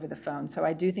through that over the phone. So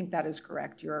I do think that is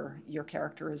correct, your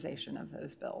characterization of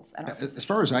those bills. As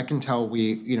far as I can tell,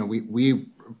 we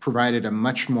provided a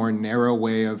much more narrow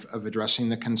way of addressing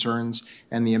the concerns,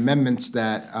 and the amendments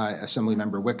that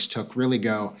Assemblymember Wicks took really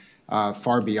go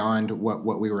far beyond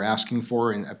what we were asking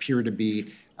for, and appear to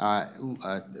be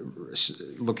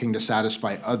looking to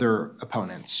satisfy other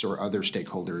opponents or other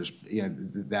stakeholders,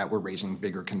 that were raising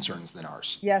bigger concerns than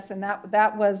ours. Yes, and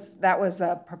that was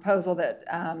a proposal that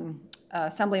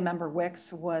Assemblymember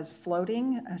Wicks was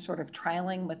floating, sort of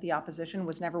trialing with the opposition,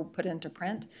 was never put into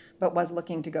print, but was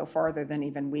looking to go farther than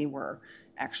even we were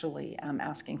actually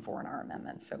asking for in our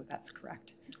amendments. So that's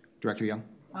correct. Director Young?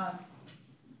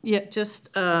 Yeah,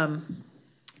 just given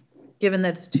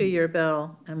that it's a 2-year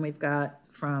bill, and we've got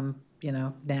from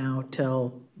now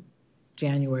till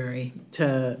January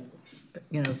to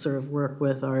sort of work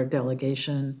with our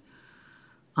delegation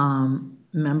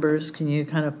members, can you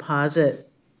kind of posit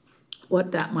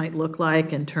what that might look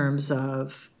like in terms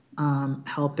of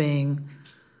helping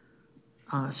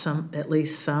at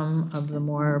least some of the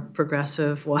more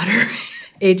progressive water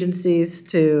agencies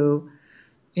to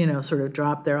sort of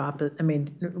drop their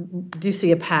do you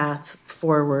see a path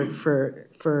forward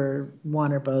for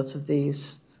one or both of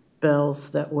these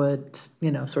bills that would,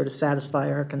 sort of satisfy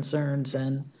our concerns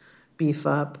and beef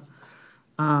up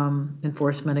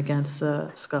enforcement against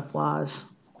the scofflaws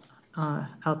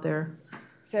out there?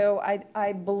 So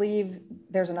I believe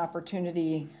there's an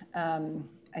opportunity,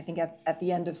 I think at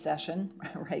the end of session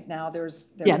right now, there's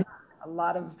a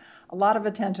lot of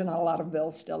attention on a lot of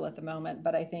bills still at the moment,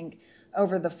 but I think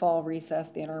over the fall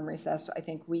recess, the interim recess, I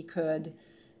think we could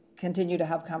continue to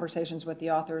have conversations with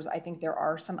the authors. I think there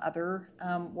are some other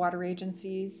water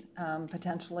agencies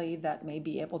potentially that may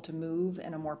be able to move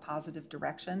in a more positive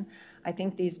direction. I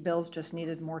think these bills just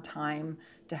needed more time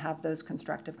to have those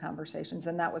constructive conversations,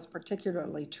 and that was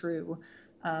particularly true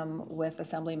with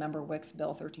Assemblymember Wicks' Bill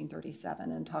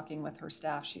 1337, and talking with her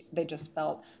staff, they just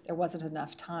felt there wasn't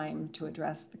enough time to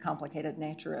address the complicated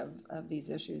nature of these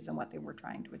issues and what they were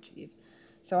trying to achieve.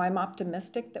 So I'm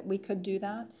optimistic that we could do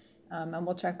that, and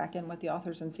we'll check back in with the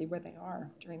authors and see where they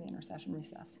are during the intersession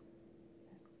recess.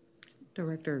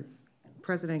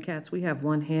 President Katz, we have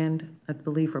one hand, I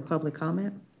believe, for public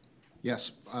comment.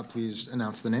 Yes, please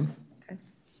announce the name. Okay.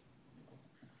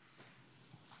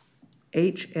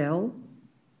 HL.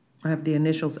 I have the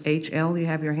initials HL. You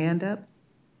have your hand up.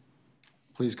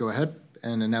 Please go ahead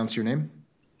and announce your name.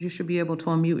 You should be able to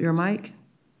unmute your mic.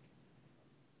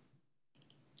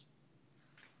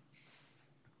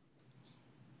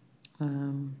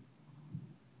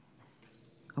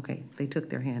 Okay, they took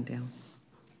their hand down.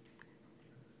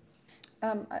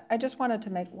 I just wanted to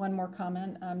make one more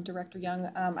comment, Director Young.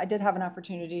 I did have an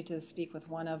opportunity to speak with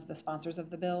one of the sponsors of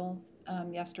the bills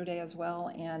yesterday as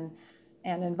well, and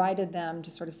invited them to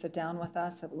sort of sit down with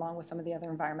us, along with some of the other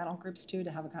environmental groups too,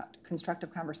 to have a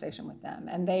constructive conversation with them.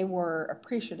 And they were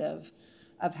appreciative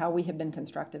of how we have been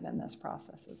constructive in this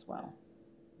process as well.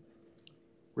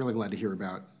 Really glad to hear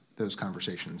about those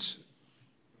conversations.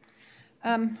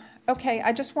 Okay,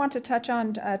 I just want to touch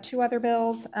on two other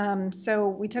bills. So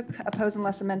we took oppose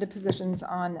unless amended positions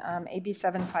on AB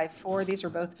 754. These are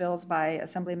both bills by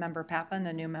Assemblymember Pappen,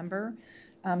 a new member,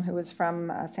 who is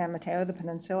from San Mateo, the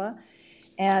peninsula.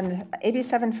 And AB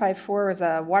 754 is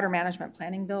a water management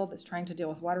planning bill that's trying to deal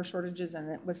with water shortages, and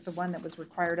it was the one that was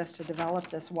required us to develop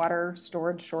this water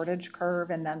storage shortage curve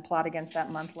and then plot against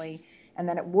that monthly. And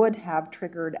then it would have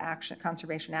triggered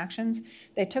conservation actions.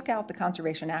 They took out the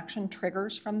conservation action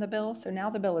triggers from the bill, so now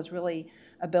the bill is really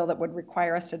a bill that would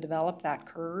require us to develop that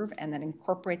curve and then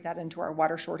incorporate that into our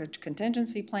water shortage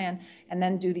contingency plan and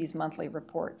then do these monthly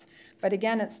reports. But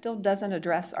again, it still doesn't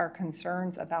address our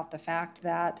concerns about the fact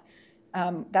that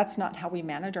that's not how we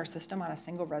manage our system on a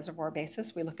single reservoir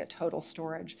basis. We look at total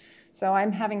storage. So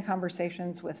I'm having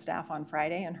conversations with staff on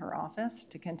Friday in her office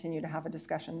to continue to have a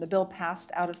discussion. The bill passed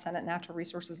out of Senate Natural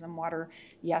Resources and Water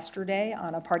yesterday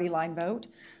on a party line vote.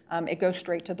 It goes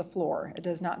straight to the floor. It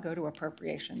does not go to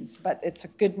appropriations. But it's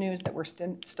good news that we're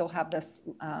still have this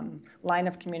line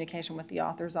of communication with the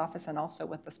author's office and also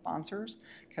with the sponsors,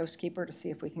 Coast Keeper, to see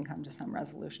if we can come to some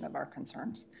resolution of our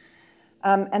concerns.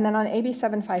 And then on AB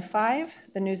 755,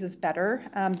 the news is better.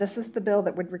 This is the bill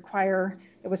that would require,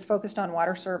 it was focused on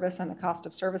water service and the cost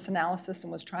of service analysis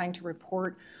and was trying to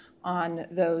report on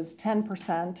those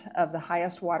 10% of the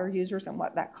highest water users and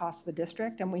what that costs the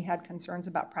district. And we had concerns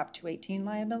about Prop 218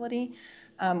 liability.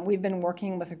 We've been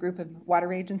working with a group of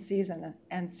water agencies and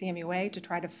CMUA to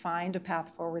try to find a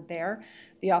path forward there.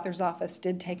 The author's office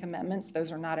did take amendments.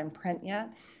 Those are not in print yet.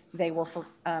 They were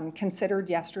considered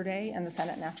yesterday in the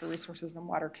Senate Natural Resources and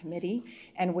Water Committee,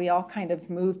 and we all kind of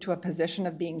moved to a position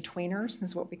of being tweeners,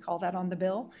 is what we call that on the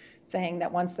bill, saying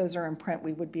that once those are in print,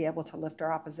 we would be able to lift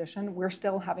our opposition. We're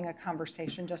still having a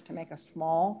conversation just to make a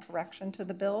small correction to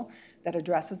the bill that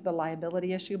addresses the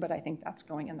liability issue, but I think that's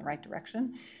going in the right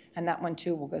direction, and that one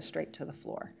too will go straight to the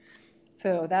floor.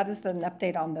 So that is an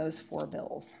update on those four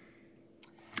bills.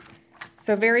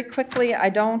 So very quickly, I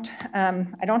don't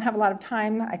have a lot of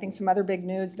time. I think some other big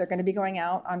news, they're going to be going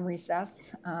out on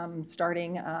recess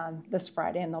starting this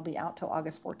Friday, and they'll be out till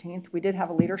August 14th. We did have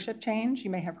a leadership change.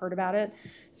 You may have heard about it.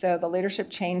 So the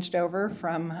leadership changed over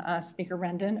from Speaker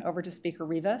Rendon over to Speaker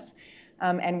Rivas.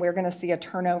 And we're going to see a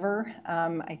turnover,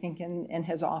 I think, in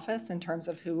his office in terms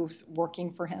of who's working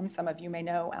for him. Some of you may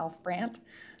know Alf Brandt.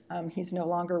 He's no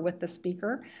longer with the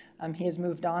speaker. He has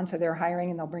moved on, so they're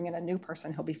hiring and they'll bring in a new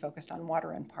person who'll be focused on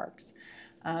water and parks.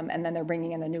 And then they're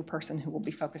bringing in a new person who will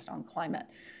be focused on climate.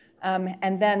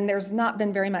 And then there's not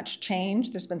been very much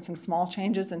change. There's been some small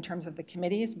changes in terms of the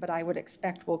committees, but I would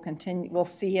expect we'll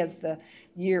see as the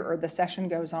year or the session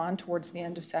goes on towards the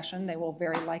end of session, they will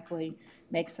very likely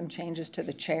make some changes to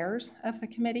the chairs of the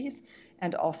committees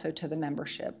and also to the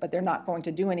membership. But they're not going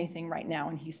to do anything right now,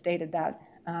 and he stated that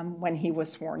when he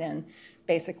was sworn in.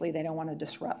 Basically, they don't want to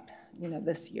disrupt,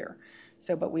 this year.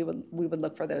 So, but we would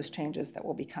look for those changes that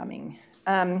will be coming.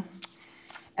 And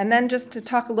then just to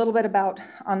talk a little bit about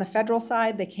on the federal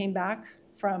side, they came back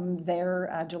from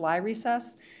their July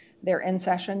recess. They're in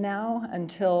session now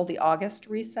until the August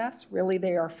recess. Really,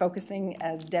 they are focusing,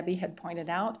 as Debbie had pointed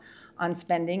out, on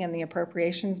spending and the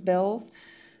appropriations bills.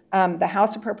 The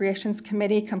House Appropriations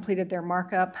Committee completed their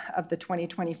markup of the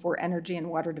 2024 Energy and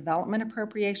Water Development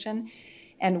Appropriation,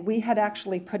 and we had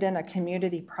actually put in a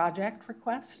community project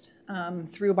request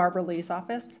through Barbara Lee's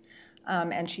office,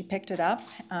 and she picked it up,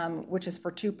 which is for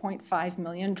 $2.5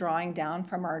 million, drawing down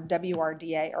from our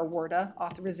WRDA or WRDA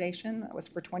authorization. That was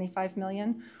for $25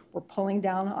 million. We're pulling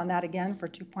down on that again for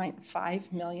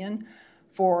 $2.5 million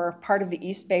for part of the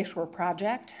East Bayshore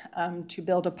project to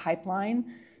build a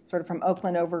pipeline sort of from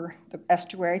Oakland over the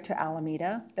estuary to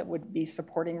Alameda that would be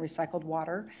supporting recycled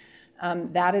water.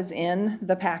 That is in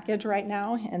the package right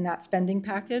now, in that spending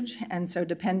package. And so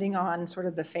depending on sort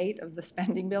of the fate of the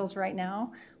spending bills right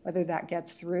now, whether that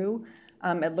gets through,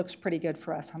 it looks pretty good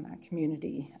for us on that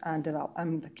community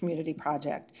the community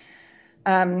project.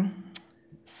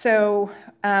 So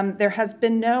there has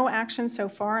been no action so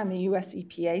far on the US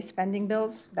EPA spending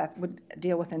bills that would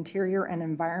deal with interior and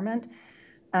environment.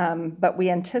 But we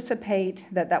anticipate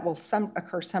that will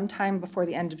occur sometime before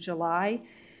the end of July.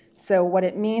 So what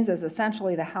it means is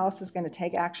essentially the House is going to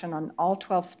take action on all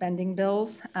 12 spending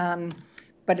bills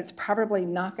but it's probably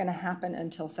not going to happen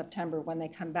until September when they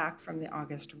come back from the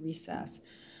August recess.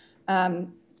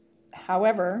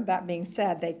 However, that being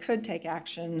said, they could take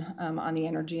action on the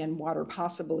energy and water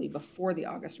possibly before the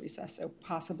August recess, so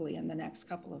possibly in the next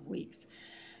couple of weeks.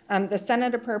 The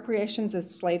Senate Appropriations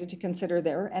is slated to consider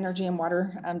their energy and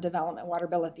water development water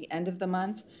bill at the end of the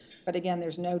month, but again,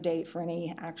 there's no date for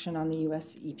any action on the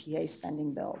U.S. EPA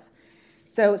spending bills.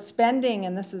 So spending,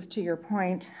 and this is to your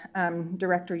point,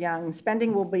 Director Young,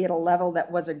 spending will be at a level that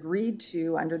was agreed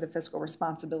to under the Fiscal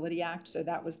Responsibility Act. So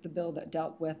that was the bill that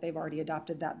dealt with, they've already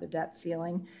adopted that, the debt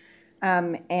ceiling.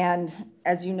 And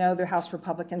as you know, the House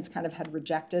Republicans kind of had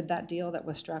rejected that deal that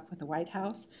was struck with the White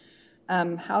House.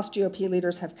 House GOP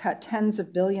leaders have cut tens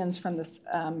of billions from this,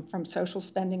 from social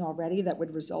spending already that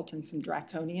would result in some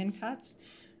draconian cuts.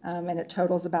 And it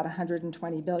totals about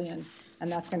 $120 billion,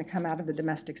 and that's going to come out of the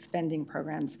domestic spending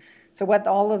programs. So what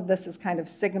all of this is kind of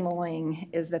signaling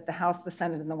is that the House, the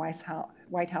Senate, and the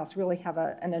White House really have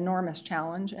an enormous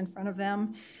challenge in front of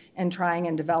them in trying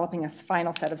and developing a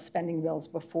final set of spending bills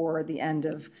before the end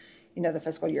of, the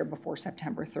fiscal year, before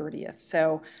September 30th.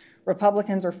 So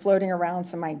Republicans are floating around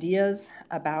some ideas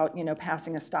about,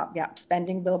 passing a stopgap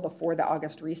spending bill before the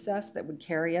August recess that would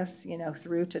carry us,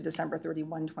 through to December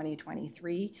 31,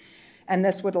 2023. And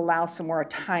this would allow some more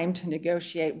time to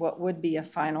negotiate what would be a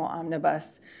final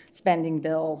omnibus spending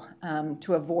bill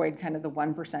to avoid kind of the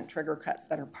 1% trigger cuts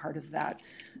that are part of that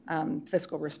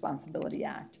Fiscal Responsibility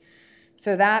Act.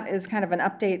 So that is kind of an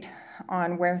update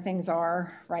on where things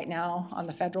are right now on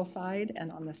the federal side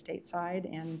and on the state side.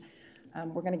 And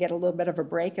we're going to get a little bit of a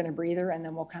break and a breather, and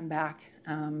then we'll come back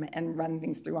and run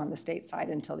things through on the state side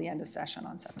until the end of session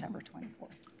on September 24th.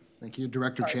 Thank you.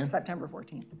 Director Chan. September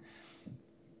 14th.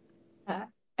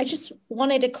 I just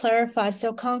wanted to clarify.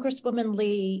 So Congresswoman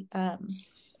Lee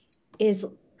is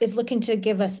looking to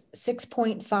give us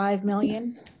 $6.5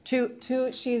 million.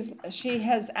 She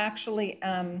has actually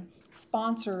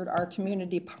sponsored our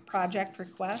community project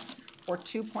request for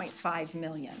 $2.5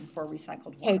 million for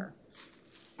recycled water.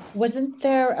 Wasn't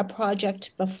there a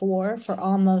project before for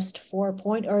almost 4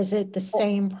 point, or is it the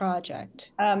same project?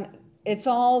 It's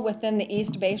all within the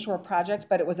East Bayshore project,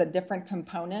 but it was a different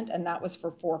component, and that was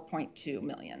for $4.2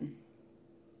 million.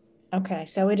 Okay,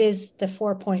 so it is the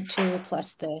 4.2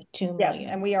 plus the 2 million. Yes,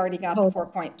 and we already got the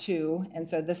 4.2, and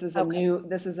so this is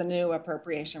a new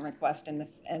appropriation request in the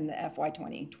FY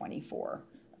 2024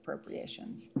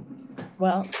 appropriations.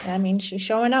 Well, I mean, she's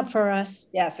showing up for us.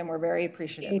 Yes, and we're very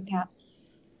appreciative.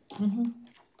 Mm-hmm.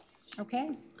 Okay,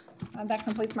 that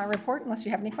completes my report, unless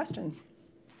you have any questions.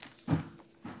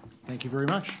 Thank you very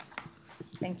much.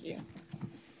 Thank you.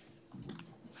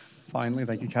 Finally,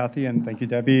 thank you, Kathy, and thank you,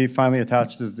 Debbie. Finally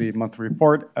attached is the monthly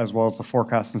report, as well as the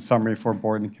forecast and summary for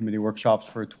board and committee workshops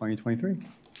for 2023.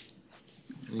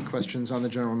 Any questions on the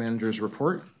general manager's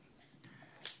report?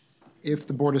 If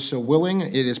the board is so willing,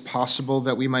 it is possible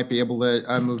that we might be able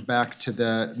to move back to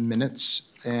the minutes.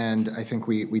 And I think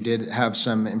we did have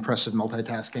some impressive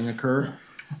multitasking occur.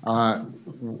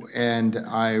 And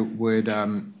I would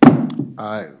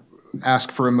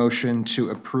ask for a motion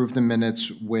to approve the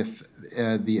minutes with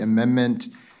the amendment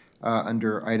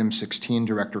under item 16,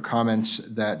 director comments,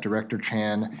 that Director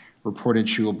Chan reported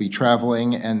she will be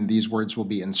traveling, and these words will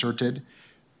be inserted,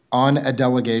 on a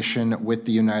delegation with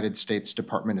the United States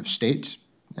Department of State,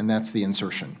 and that's the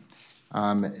insertion.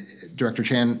 Director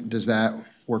Chan, does that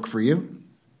work for you?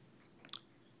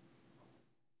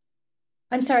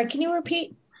 I'm sorry, can you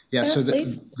repeat? Yeah, so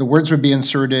the words would be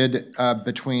inserted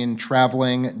between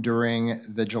traveling during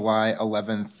the July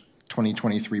 11th,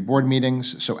 2023 board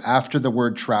meetings. So after the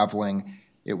word traveling,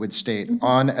 it would state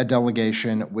on a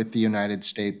delegation with the United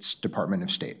States Department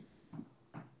of State.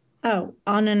 Oh,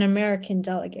 on an American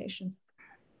delegation.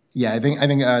 Yeah, I think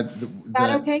Is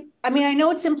that okay? I mean, I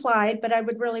know it's implied, but I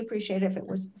would really appreciate it if it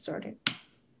was inserted.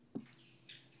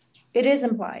 It is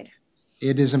implied.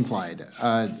 It is implied.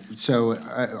 So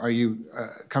are you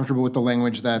comfortable with the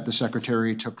language that the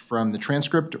secretary took from the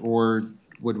transcript, or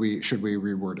should we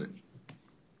reword it?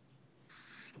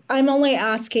 I'm only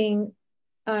asking,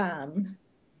 I'm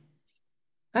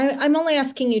only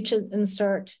asking you to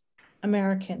insert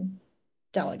American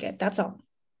delegate, that's all.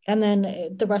 And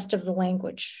then the rest of the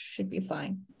language should be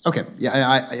fine. Okay,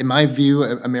 yeah, in my view,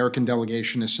 American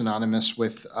delegation is synonymous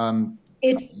with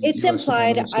It's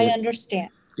implied, I understand.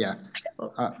 Yeah.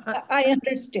 I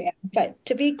understand, but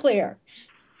to be clear.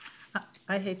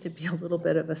 I hate to be a little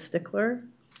bit of a stickler,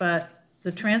 but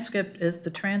the transcript is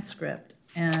the transcript,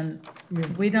 and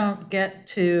we don't get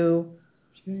to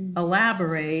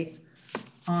elaborate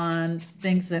on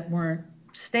things that weren't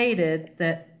stated.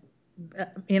 That,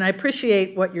 I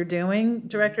appreciate what you're doing,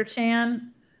 Director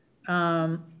Chan,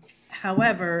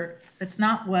 However, it's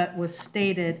not what was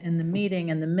stated in the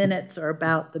meeting, and the minutes are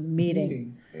about the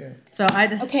meeting. Yeah. So I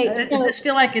just, I just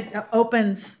feel like it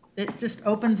just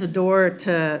opens a door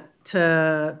to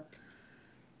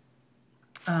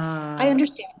I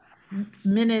understand.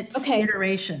 Minutes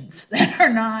iterations that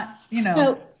are not,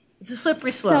 it's a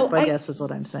slippery slope, I guess is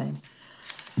what I'm saying.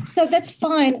 So that's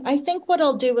fine. I think what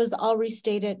I'll do is I'll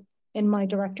restate it in my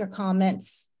director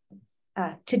comments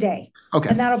today. Okay.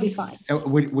 And that'll be fine.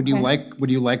 Would you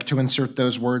like to insert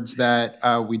those words that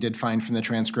we did find from the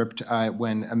transcript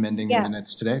when amending the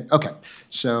minutes today? Okay.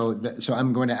 So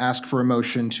I'm going to ask for a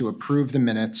motion to approve the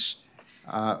minutes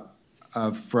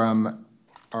from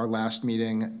our last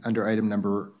meeting under item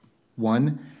number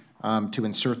 1, to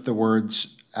insert the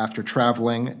words after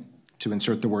traveling, to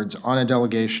insert the words on a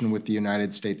delegation with the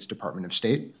United States Department of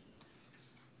State.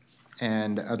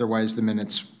 And otherwise the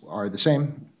minutes are the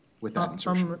same with that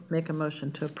insertion. I'll make a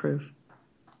motion to approve.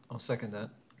 I'll second that.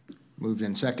 Moved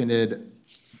and seconded.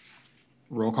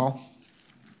 Roll call.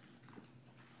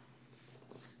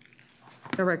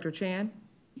 Director Chan?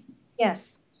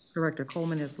 Yes. Director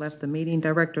Coleman has left the meeting.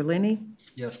 Director Linney?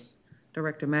 Yes.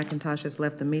 Director McIntosh has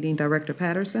left the meeting. Director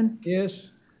Patterson? Yes.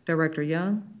 Director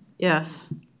Young?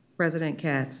 Yes. President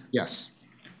Katz? Yes.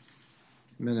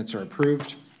 Minutes are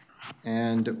approved.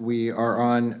 And we are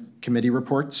on committee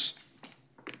reports.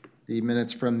 The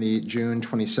minutes from the June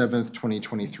 27th,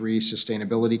 2023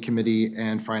 Sustainability Committee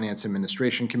and Finance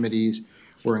Administration Committees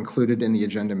were included in the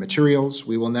agenda materials.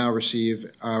 We will now receive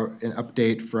an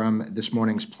update from this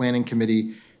morning's Planning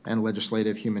Committee and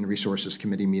Legislative Human Resources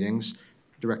Committee meetings.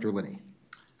 Director Linney.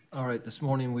 All right, this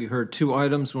morning we heard 2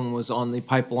 items. One was on the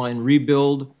pipeline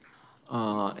rebuild,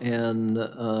 and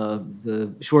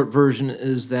the short version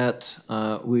is that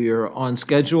we are on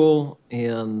schedule,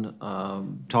 and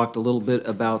talked a little bit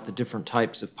about the different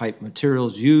types of pipe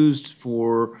materials used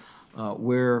for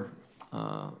where,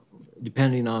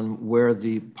 depending on where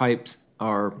the pipes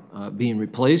are being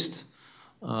replaced.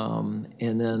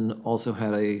 And then also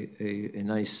had a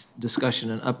nice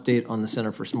discussion and update on the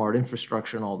Center for Smart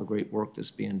Infrastructure and all the great work that's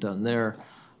being done there,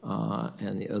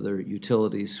 and the other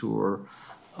utilities who are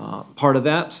part of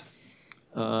that.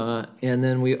 And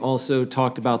then we also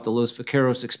talked about the Los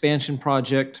Vaqueros expansion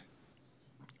project.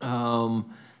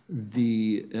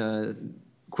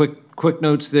 Quick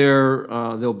notes there,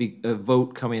 there'll be a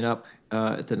vote coming up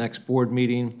at the next board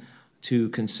meeting to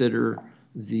consider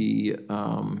the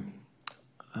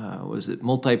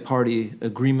multi-party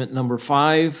agreement number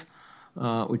 5,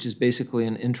 which is basically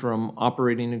an interim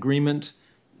operating agreement.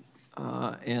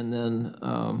 And then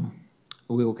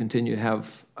we will continue to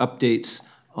have updates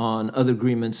on other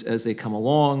agreements as they come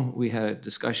along. We had a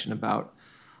discussion about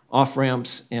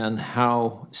off-ramps and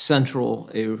how central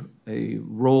a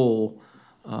role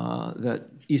that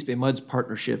EBMUD's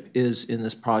partnership is in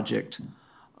this project.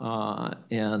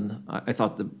 And I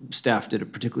thought the staff did a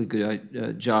particularly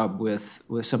good job with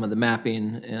some of the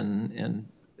mapping, and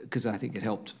because I think it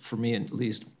helped, for me at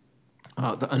least,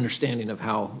 the understanding of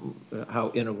how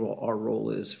integral our role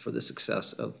is for the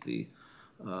success of the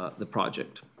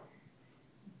project.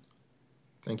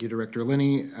 Thank you, Director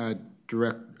Linney.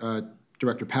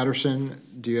 Director Patterson,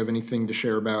 do you have anything to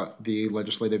share about the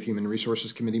Legislative Human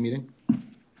Resources Committee meeting?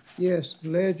 Yes,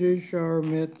 Ledge HR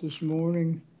met this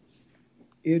morning.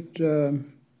 It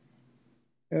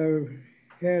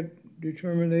had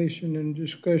determination and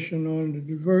discussion on the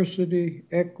diversity,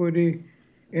 equity,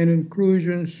 and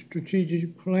inclusion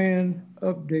strategic plan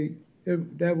update.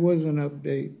 That was an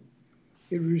update.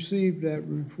 It received that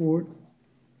report,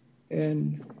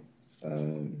 and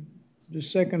the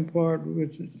second part,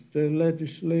 which is the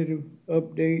legislative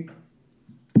update,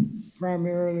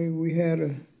 primarily we had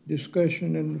a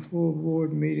discussion in the full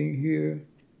board meeting here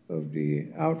of the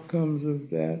outcomes of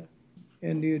that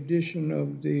and the addition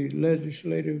of the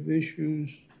legislative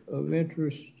issues of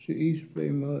interest to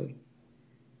EBMUD.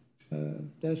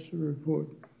 That's the report.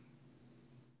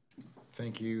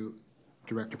 Thank you,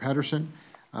 Director Patterson.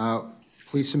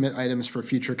 Please submit items for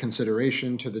future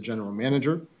consideration to the General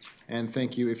Manager. And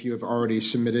thank you if you have already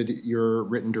submitted your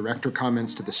written director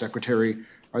comments to the Secretary.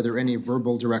 Are there any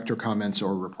verbal director comments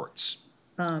or reports?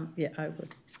 Yeah, I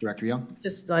would. Director Young?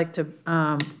 Just like to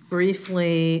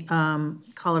briefly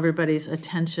call everybody's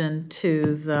attention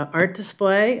to the art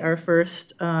display, our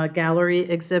first gallery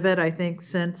exhibit, I think,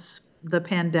 since the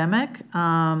pandemic.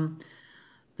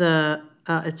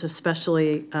 It's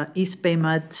especially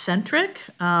EBMUD centric,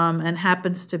 and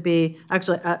happens to be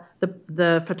actually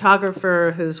the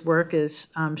photographer whose work is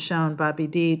shown, Bobby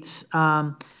Dietz,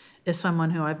 is someone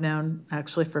who I've known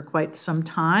actually for quite some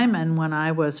time. And when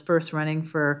I was first running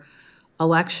for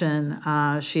election,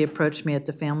 she approached me at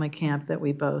the family camp that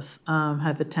we both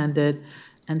have attended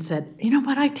and said, you know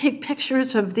what, I take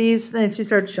pictures of these things. She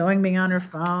started showing me on her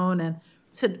phone and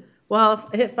said, well,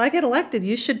 if I get elected,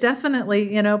 you should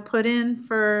definitely, you know, put in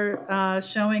for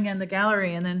showing in the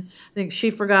gallery. And then I think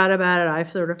she forgot about it. I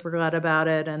sort of forgot about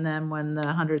it. And then when the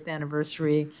 100th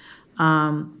anniversary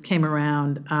came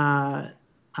around,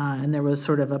 and there was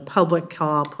sort of a public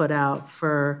call put out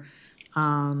for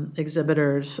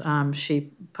exhibitors, she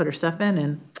put her stuff in,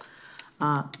 and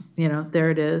you know, there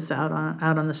it is out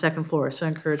on the second floor. So I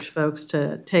encourage folks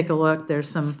to take a look. There's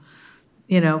some,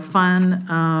 you know, fun.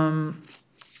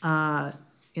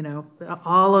 You know,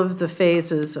 all of the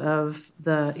phases of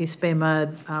the East Bay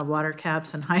Mud water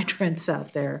caps and hydrants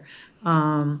out there.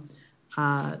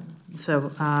 So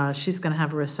she's going to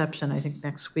have a reception, I think,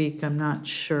 next week. I'm not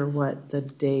sure what the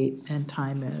date and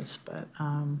time is, but,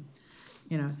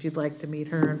 you know, if you'd like to meet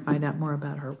her and find out more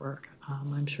about her work,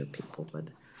 I'm sure people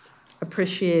would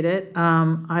appreciate it.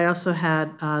 I also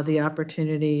had the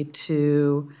opportunity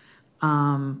to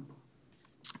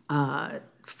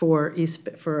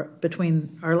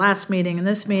between our last meeting and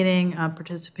this meeting,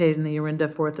 participated in the Orinda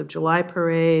 4th of July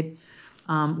parade.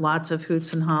 Lots of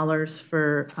hoots and hollers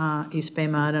for East Bay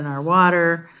Mud and our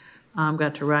water.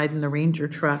 Got to ride in the Ranger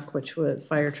truck,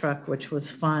 fire truck, which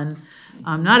was fun.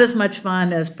 Not as much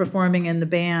fun as performing in the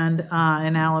band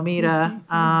in Alameda.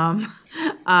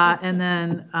 And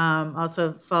then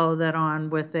also followed that on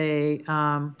with a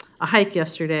hike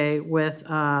yesterday with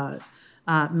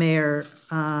Mayor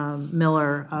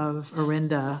Miller of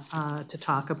Orinda to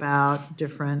talk about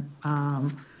different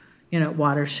you know,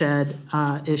 watershed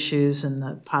issues and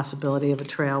the possibility of a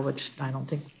trail, which I don't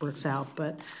think works out,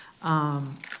 but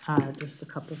just a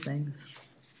couple of things.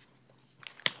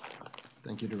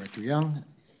 Thank you, Director Young.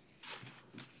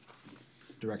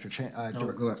 Director Chan.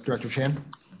 Director Chan.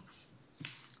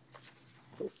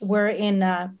 We're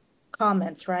in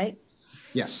comments, right?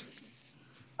 Yes.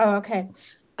 Oh, okay.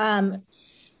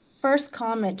 First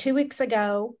comment, 2 weeks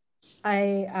ago,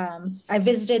 I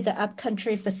visited the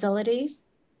upcountry facilities,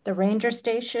 the ranger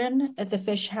station at the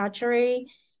fish hatchery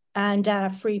and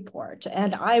Freeport.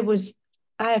 And I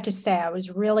have to say, I was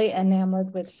really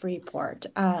enamored with Freeport.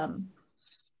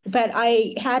 But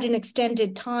I had an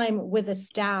extended time with the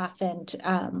staff and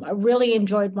I really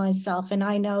enjoyed myself. And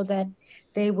I know that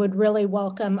they would really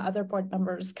welcome other board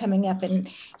members coming up and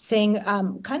seeing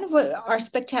kind of what our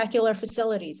spectacular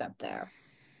facilities up there.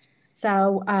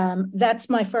 So that's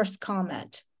my first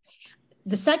comment.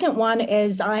 The second one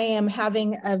is I am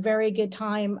having a very good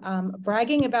time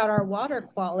bragging about our water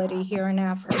quality here in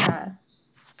Africa.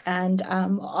 And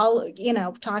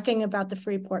talking about the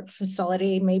Freeport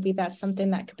facility, maybe that's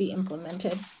something that could be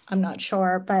implemented. I'm not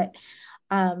sure, but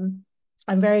I'm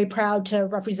very proud to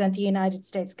represent the United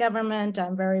States government.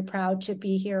 I'm very proud to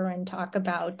be here and talk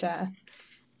about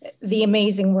the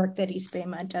amazing work that East Bay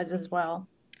Mud does as well.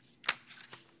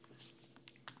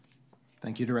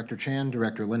 Thank you, Director Chan.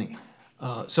 Director Linney.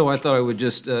 So I thought I would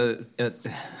just,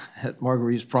 at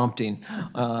Marguerite's prompting,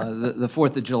 the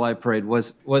 4th of July parade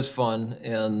was fun,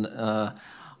 and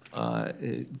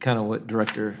kind of what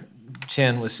Director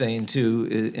Chan was saying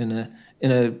too,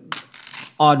 in a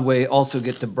odd way, also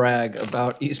get to brag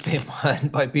about East Bay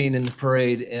Mud by being in the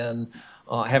parade and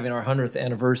having our 100th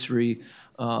anniversary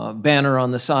banner on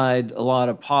the side. A lot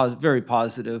of very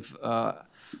positive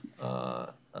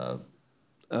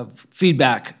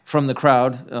feedback from the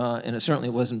crowd, and it certainly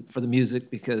wasn't for the music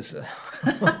because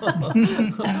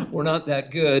we're not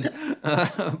that good,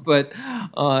 but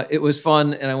it was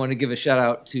fun, and I want to give a shout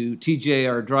out to TJ,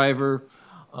 our driver.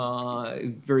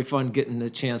 Very fun getting a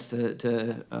chance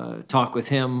to talk with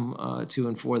him to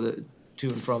and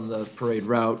from the parade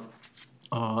route,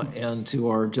 and to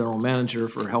our general manager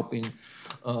for helping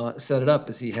set it up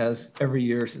as he has every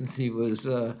year since he was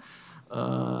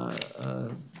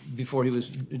before he was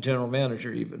general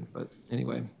manager even. But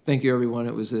anyway, thank you everyone.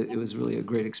 It was really a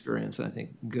great experience, and I think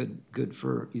good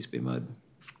for East Bay Mud.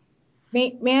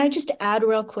 May I just add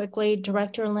real quickly,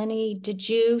 Director Linney, did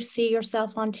you see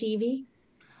yourself on TV?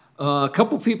 A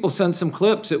couple people sent some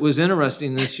clips. It was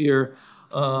interesting this year.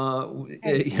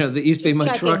 The East Bay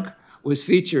Mud truck was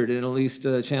featured in at least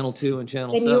Channel 2 and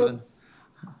Channel 7.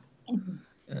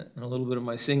 And a little bit of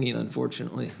my singing,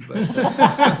 unfortunately. But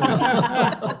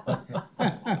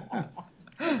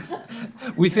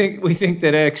we think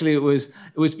that actually it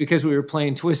was because we were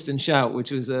playing Twist and Shout,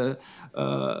 which was a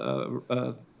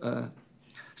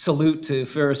salute to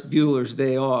Ferris Bueller's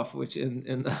Day Off, which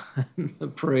in the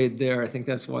parade there, I think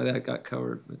that's why that got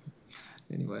covered. But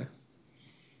anyway.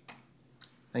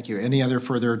 Thank you. Any other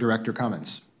further director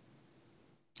comments?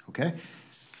 Okay.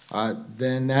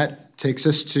 Then that takes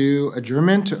us to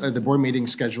adjournment. The board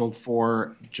meetings scheduled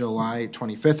for July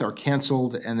 25th are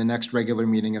canceled, and the next regular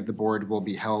meeting of the board will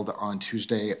be held on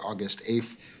Tuesday, August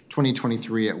 8th,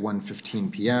 2023 at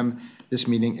 1:15 p.m. This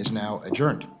meeting is now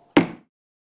adjourned.